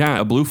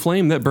 Yeah, a blue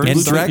flame that burns. and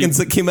blue dragons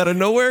flame. that came out of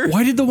nowhere.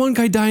 Why did the one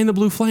guy die in the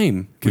blue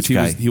flame? Because Which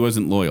guy? he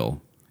wasn't loyal.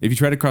 If you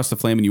tried to cross the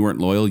flame and you weren't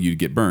loyal, you'd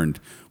get burned.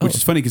 Which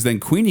is funny, because then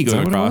Queenie goes that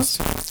what it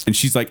across and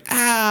she's like,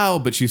 "Ow!"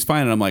 But she's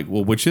fine. And I'm like,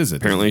 "Well, which is it?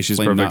 Apparently, Does the she's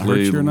flame not hurt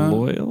perfectly you or not?"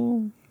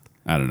 loyal.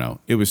 I don't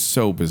know. It was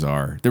so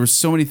bizarre. There were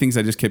so many things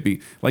I just kept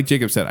being like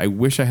Jacob said. I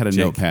wish I had a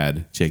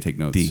notepad to take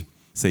notes. D.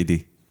 Say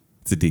D.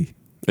 It's a D.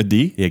 A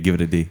D? Yeah, give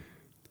it a D.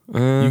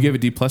 You gave a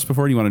D plus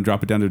before. And you want to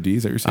drop it down to a D?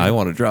 Is that what you're saying? I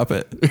want to drop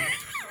it.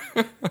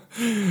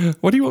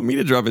 What do you want me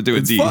to drop it to?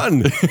 It's a D?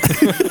 fun.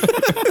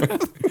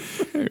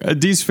 A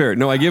D's fair.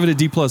 No, I gave it a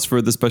D plus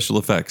for the special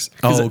effects.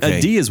 'Cause Oh, okay.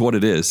 A D is what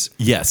it is.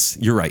 Yes,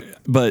 you're right.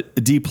 But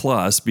a D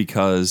plus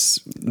because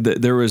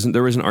there was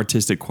an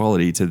artistic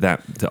quality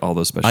to all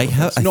those special I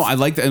effects. have. No, I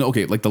like that. And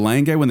okay, like the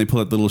lion guy when they pull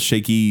that little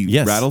shaky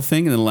Yes. rattle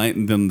thing,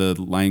 and then the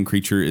lion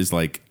creature is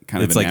like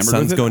kind It's of like enamored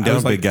sun's with it. going I down,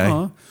 was like, big guy.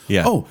 "Aw."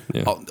 Yeah. Oh,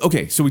 Yeah.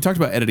 okay. So we talked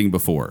about editing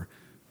before.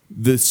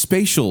 The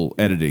spatial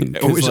editing. I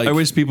 'cause, wish, like- I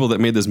wish people that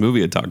made this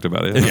movie had talked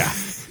about it. Yeah.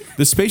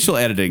 The spatial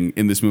editing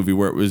in this movie,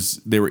 where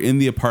they were in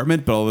the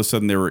apartment, but all of a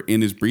sudden they were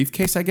in his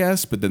briefcase, I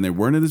guess, but then they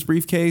weren't in his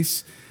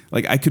briefcase.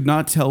 Like I could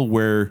not tell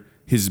where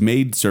his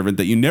maid servant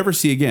that you never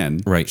see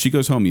again. Right. She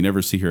goes home, you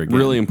never see her again.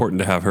 Really important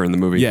to have her in the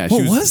movie. Yeah.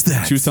 What was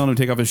that? She was telling him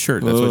to take off his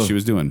shirt. That's what she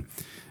was doing.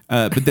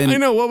 But then I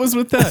know. What was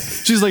with that?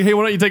 She's like, hey,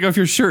 why don't you take off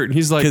your shirt? And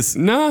he's like, 'Cause,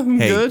 nah, I'm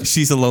Hey, good.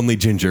 she's a lonely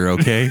ginger.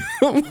 Okay.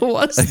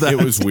 What's that?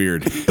 it was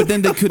weird. But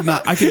then I could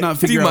not D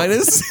figure out.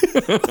 minus.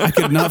 I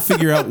could not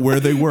figure out where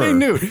they were. Hey,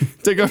 Newt,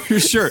 take off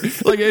your shirt.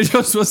 Like, it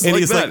just was And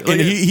like he's that. like,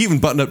 and he even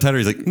buttoned up tighter.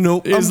 He's like,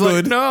 nope, I'm He's like,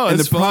 good. no, And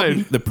it's the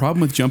fine.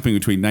 problem with jumping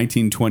between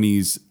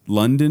 1920s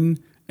London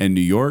and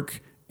New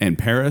York and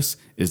Paris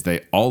is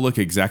they all look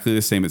exactly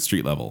the same at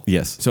street level.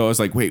 Yes. So I was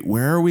like, wait,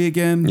 where are we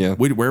again? Yeah.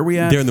 Wait, where are we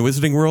at? They're in the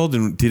Wizarding World,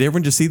 and did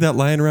everyone just see that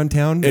lying around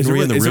town? Is And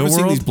we're in the real everyone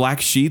seeing world, these black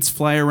sheets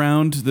fly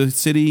around the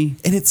city?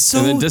 and it's so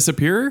And then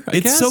disappear? I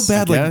it's guess? so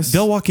bad. I Like guess.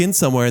 they'll walk in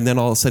somewhere, and then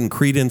all of a sudden,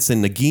 Credence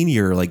and Nagini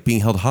are like being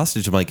held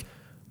hostage. I'm like,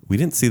 we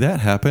didn't see that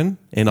happen,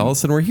 and all of a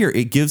sudden we're here.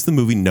 It gives the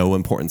movie no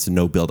importance and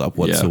no build up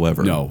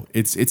whatsoever. No,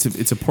 it's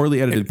a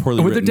poorly edited,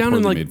 poorly When they're written, down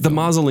in poorly like made the film.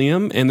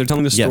 mausoleum and they're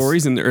telling the Yes.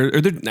 stories, and they're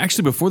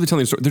actually before they're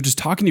telling the story, they're just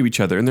talking to each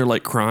other and they're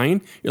like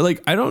crying. You're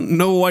like, I don't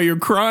know why you're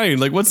crying.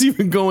 Like, what's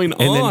even going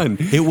then on?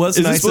 it was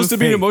Is nice this supposed of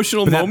to be an Faye.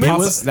 emotional But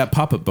moment? that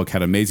pop-up book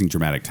had amazing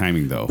dramatic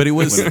timing, though. But it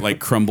was- when it like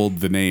crumbled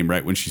the name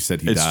right when she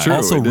said he It's died. true.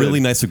 Also, it did. really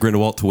nice of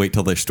Grindelwald to wait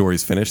till their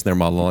story's finished, their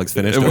monologue's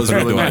finished. It was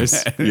Open the really door.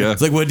 nice. Yeah.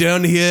 It's like, we're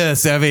down here,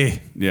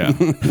 Savvy. Yeah.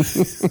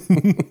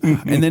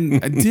 And then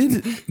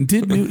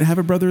did Newt have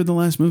a brother in the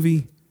last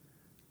movie?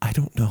 I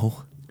don't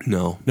know.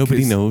 No.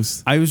 Nobody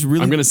knows. I was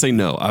really I'm going to say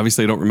no.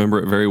 Obviously, I don't remember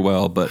it very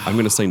well, but I'm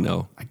going to say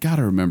no. I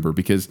gotta remember,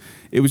 because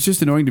it was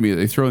just annoying to me that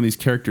they throw in these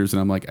characters and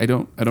I'm like, I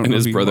don't And know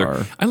his who you brother.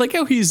 are. I like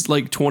how he's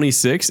like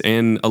 26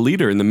 and a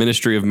leader in the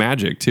Ministry of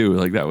Magic, too.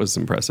 Like, that was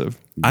impressive.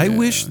 I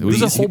wish It was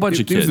There's a whole bunch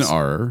of It was kids. an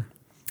R.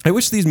 I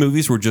wish these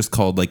movies were just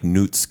called like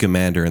Newt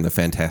Scamander and the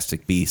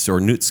Fantastic Beasts or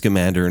Newt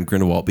Scamander and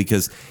Grindelwald,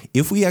 because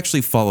if we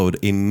actually followed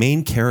a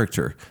main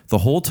character the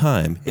whole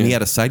time and he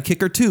had a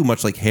sidekick or two,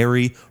 much like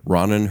Harry,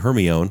 Ron, and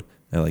Hermione,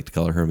 I like to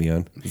call her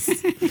Hermione.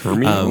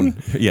 Hermione.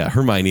 Yeah,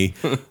 Hermione.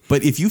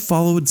 But if you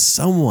followed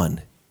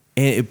someone,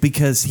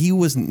 because he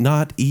was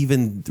not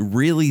even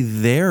really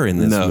there in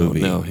this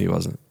movie. No, he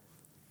wasn't.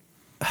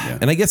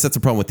 And I guess that's the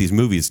problem with these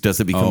movies. Does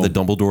it become the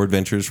Dumbledore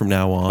adventures from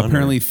now on?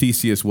 Apparently,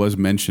 Theseus was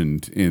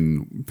mentioned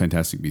in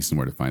Fantastic Beasts and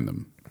Where to Find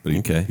Them, but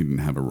he didn't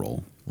have a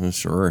role. Well,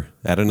 sure.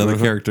 Add another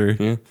character.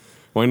 Yeah.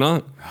 Why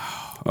not?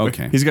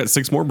 Okay. He's got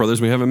 6 more brothers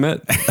we haven't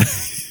met.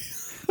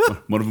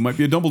 One of them might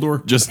be a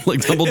Dumbledore. Just like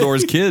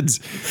Dumbledore's kids.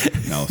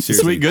 No, seriously.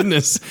 Sweet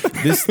goodness.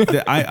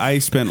 I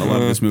spent a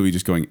lot of this movie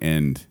just going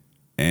end.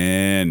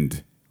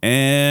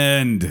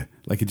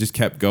 Like it just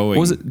kept going.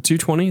 Was it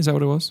 220? Is that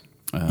what it was?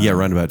 Yeah,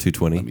 around about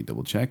 220. Let me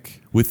double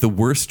check. With the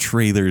worst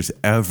trailers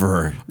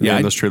ever.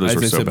 Yeah, those trailers as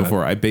were I so said bad.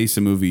 before, I base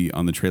a movie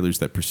on the trailers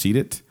that precede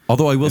it.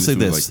 Although I will And say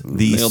this this,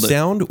 movie, the nailed it.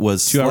 sound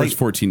was 2 hours,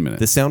 14 minutes.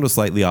 The sound was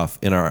slightly off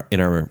in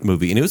our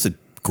movie, and it was a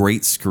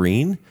great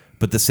screen,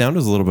 but the sound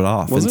was a little bit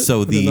off. Was and it?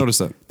 so I didn't notice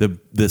that.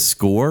 the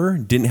score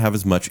didn't have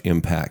as much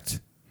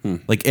impact.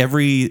 Like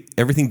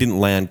everything didn't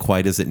land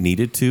quite as it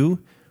needed to,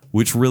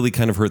 which really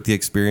kind of hurt the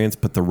experience,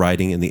 but the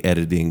writing and the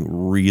editing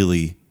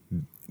really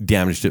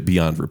damaged it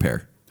beyond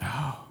repair.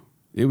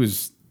 It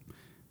just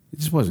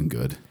wasn't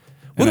good.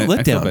 What And a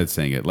I feel letdown. bad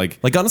saying it. Like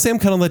Honestly, I'm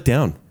kind of let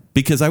down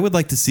because I would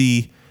like to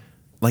see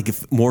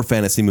more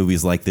fantasy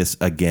movies like this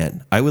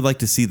again. I would like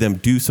to see them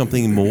do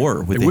something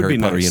more with It the would Harry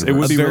be Potter nice. It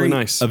universe. would be really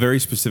nice. A very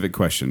specific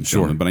question,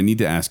 gentlemen, but I need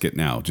to ask it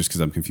now just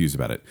because I'm confused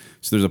about it.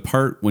 So there's a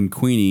part when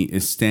Queenie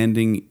is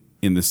standing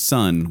in the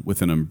sun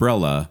with an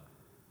umbrella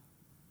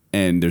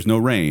and there's no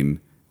rain,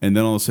 and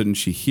then all of a sudden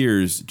she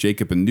hears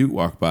Jacob and Newt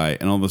walk by,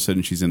 and all of a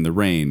sudden she's in the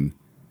rain.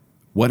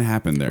 What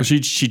happened there? She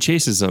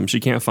chases them.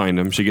 She can't find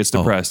them. She gets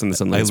depressed, and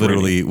suddenly I it's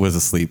literally raining. was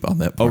asleep on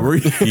that part. were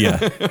you?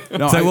 Yeah.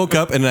 No, So I woke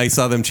up and I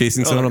saw them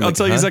chasing someone. I'm I'll like,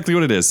 tell you huh? exactly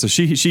what it is. So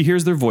she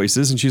hears their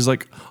voices, and she's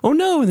like, "Oh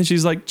no!" And then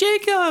she's like,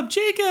 "Jacob,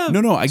 Jacob!"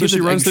 No, I So get she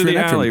that- runs through straight the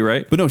after him. alley,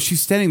 right? But no, she's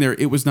standing there.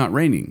 It was not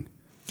raining.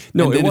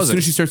 No, And it then as soon wasn't.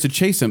 as she starts to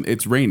chase him,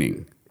 it's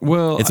raining.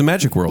 Well, It's a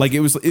magic world. Like it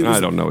was. I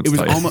don't know what It to was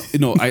tell you. almost.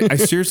 No, I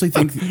seriously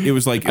think it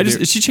was like.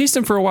 she chased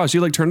him for a while. She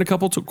like turned a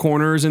couple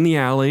corners in the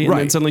alley, and then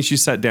Right. suddenly she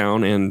sat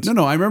down and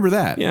No, I remember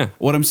that. Yeah.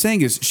 What I'm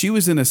saying is she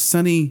was in a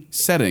sunny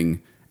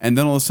setting, and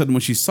then all of a sudden when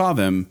she saw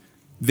them,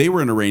 they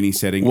were in a rainy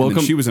setting, and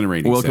then she was in a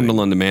rainy Welcome setting. to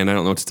London, man. I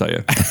don't know what to tell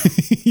you.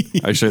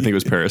 I should think it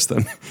was Paris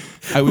then.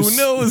 I was, Who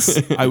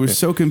knows? I was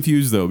so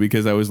confused though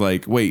because I was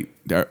like, wait,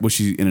 was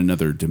she in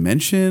another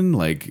dimension?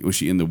 Like, was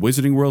she in the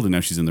wizarding world and now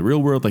she's in the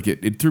real world? Like,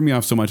 it threw me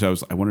off so much. I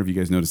wonder if you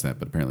guys noticed that,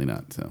 but apparently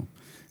not. So,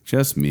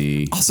 just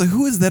me. Also,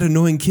 who is that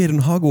annoying kid in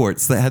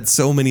Hogwarts that had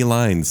so many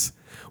lines?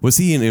 Was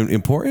he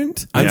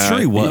important? I'm Yeah, sure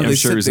he was. I'm They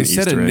sure said, it was they an said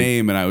a Easter egg.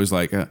 name, and I was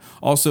like,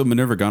 also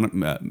Minerva,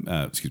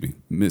 excuse me,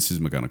 Mrs.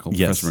 McGonagall,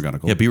 Yes. Professor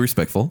McGonagall. Yeah, be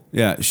respectful.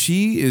 Yeah,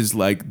 she is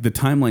like the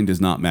timeline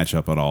does not match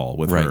up at all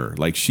with Right. her.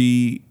 Like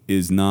she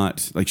is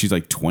not like she's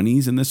like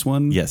 20s in this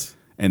one. Yes.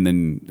 and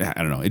then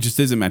I don't know, it just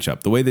doesn't match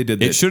up the way they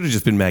did. It should have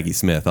just been Maggie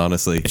Smith,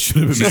 honestly. It should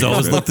have been She's Maggie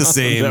always Smith. looked the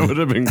same. That would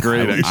have been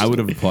great. I Actually. would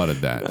have applauded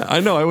that. I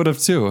know. I would have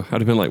too.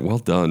 I'd have been like, "Well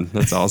done.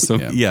 That's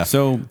awesome." Yeah.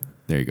 So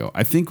there you go.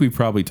 I think we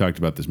probably talked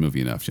about this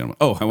movie enough, gentlemen.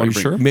 Oh, I want you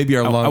to bring, sure? Maybe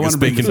our I longest wanna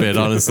bring bacon this bit,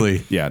 up.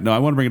 honestly. Yeah, no, I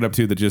want to bring it up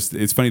too. That just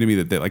it's funny to me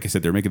that they, like I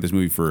said, they're making this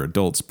movie for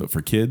adults, but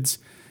for kids.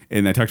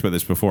 And I talked about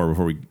this before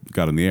we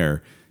got on the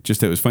air.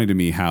 Just it was funny to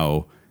me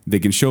how they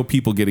can show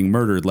people getting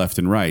murdered left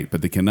and right,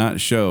 but they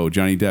cannot show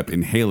Johnny Depp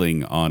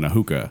inhaling on a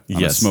hookah, on a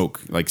Yes.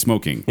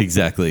 smoking.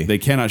 Exactly. They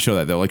cannot show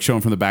that. They'll like show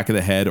him from the back of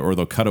the head, or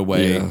they'll cut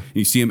away. Yeah.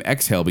 You see him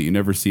exhale, but you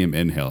never see him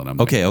inhale. And I'm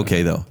like,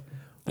 okay, though.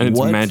 And it's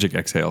What- magic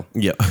exhale.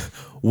 Yeah.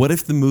 What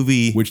if the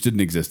movie, which didn't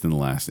exist in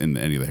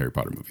any of the Harry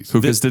Potter movies.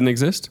 Hookahs didn't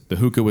exist. The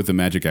hookah with the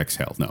magic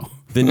exhale. No.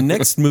 the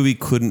next movie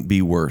couldn't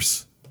be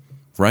worse,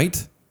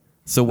 right?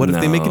 So what if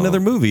they make No. another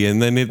movie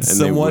and then it's And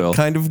they will. somewhat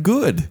kind of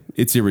good?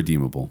 It's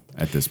irredeemable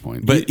at this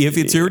point. But if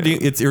it's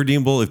it's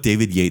irredeemable if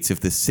David Yates, if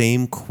the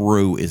same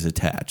crew is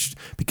attached,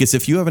 because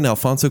if you have an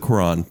Alfonso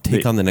Cuarón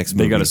take on the next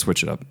movie, They got to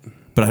switch it up.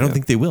 but I don't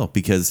think they will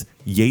because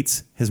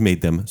Yates has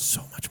made them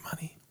so much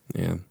money.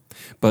 Yeah,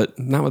 but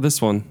not with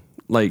this one.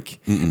 Like,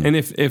 and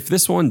if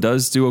this one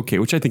does do okay,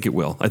 which I think it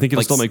will, I think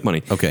it'll still make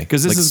money. Okay,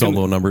 because this like is solo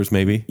gonna, numbers,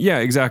 maybe. yeah,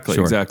 exactly,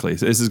 Sure. exactly.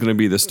 So this is going to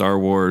be the Star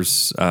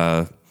Wars,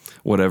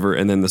 whatever,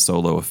 and then the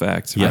solo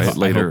effect. Yes. Right,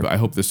 later. I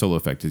hope the solo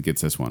effect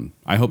gets this one.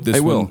 I hope this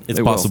It will. one It's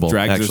It will. possible.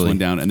 drags this actually. one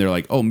down, and they're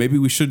like, oh, maybe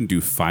we shouldn't do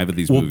 5 of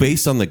these Well, movies.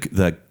 based on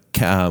the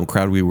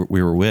crowd we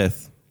were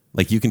with,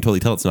 like you can totally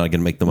tell it's not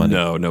going to make the money.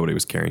 No, nobody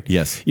was caring.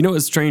 Yes. You know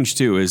what's strange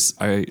too is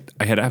I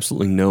had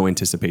absolutely no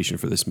anticipation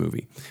for this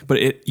movie, but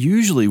it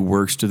usually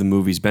works to the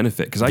movie's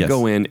benefit because I Yes.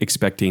 go in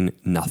expecting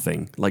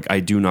nothing. Like I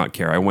do not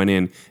care. I went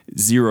in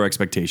zero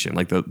expectation.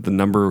 Like the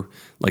number,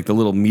 like the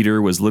little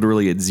meter was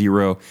literally at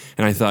 0,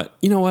 and I thought,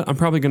 you know what, I'm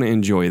probably going to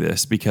enjoy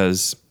this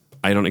because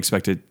I don't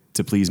expect it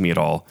to please me at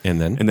all. And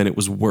then it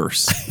was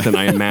worse than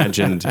I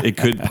imagined it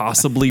could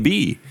possibly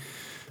be.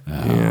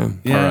 Yeah.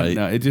 yeah, All right.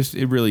 no,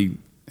 it really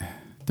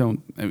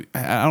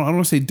don't want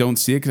to say don't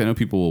see it because I know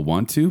people will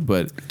want to,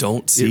 but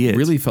Don't see it.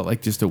 really felt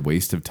like just a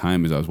waste of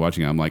time as I was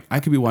watching it. I'm like, I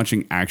could be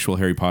watching actual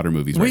Harry Potter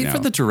movies right Wait now. for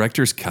the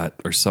director's cut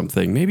or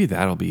something. Maybe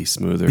that'll be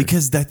smoother.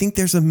 Because I think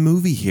there's a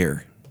movie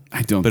here,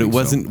 I don't, but it think so.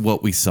 wasn't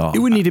what we saw. it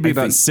would need to be I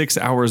about think- 6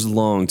 hours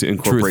long to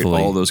incorporate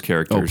Truthfully. all those Oh,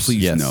 characters.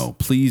 please Yes. no,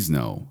 please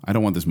no. I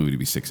don't want this movie to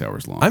be 6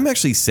 hours long. I'm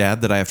actually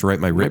sad that I have to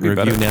write my written be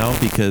review better. now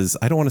because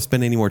I don't want to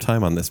spend any more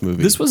time on this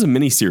movie. This was a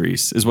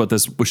miniseries, is what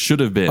this should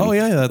have been. Oh,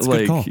 yeah, that's a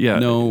good call. Yeah,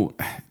 no,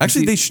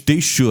 Actually, they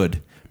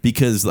should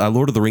because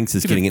Lord of the Rings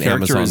is getting an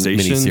Amazon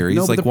characterization. miniseries.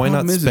 No, but Like, the why not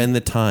problem is spend the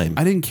time?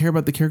 I didn't care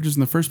about the characters in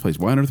the first place.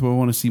 Why on earth would I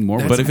want to see more?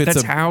 That's, But if it's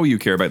that's a- how you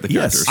care about the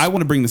Yes. characters. I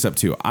want to bring this up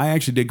too. I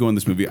actually did go in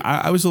this movie.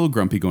 I was a little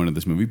grumpy going into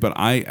this movie, but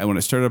when I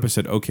started up, I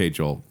said, "Okay,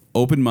 Joel,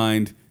 open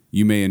mind.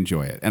 You may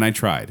enjoy it," and I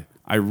tried.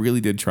 I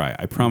really did try.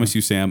 I promise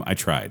you, Sam, I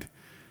tried.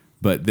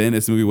 But then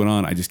as the movie went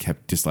on, I just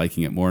kept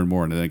disliking it more and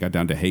more, and then I got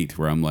down to hate,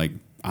 where I'm like,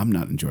 I'm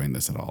not enjoying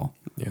this at all.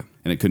 Yeah.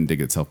 And it couldn't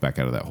dig itself back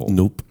out of that hole.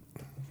 Nope.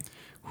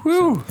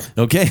 Whew.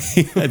 Okay, I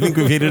think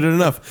we've hated it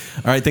enough.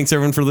 All right, thanks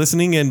everyone for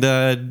listening, and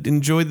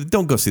enjoy.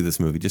 Don't go see this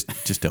movie.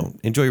 Just don't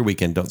enjoy your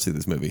weekend. Don't see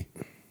this movie.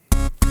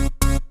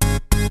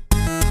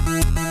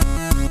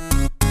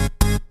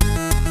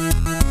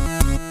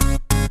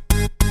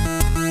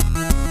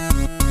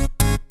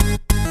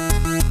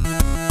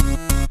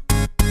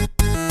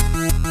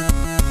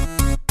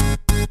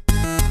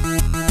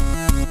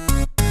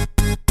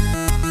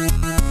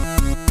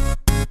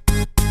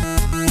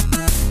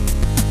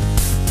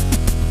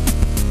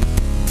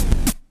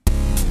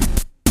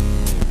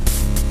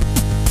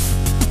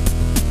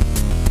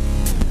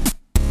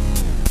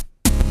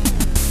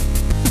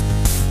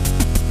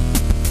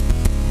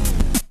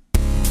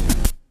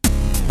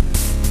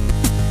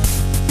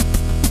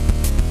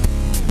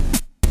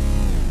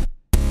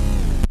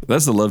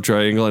 That's the love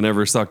triangle I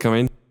never saw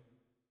coming.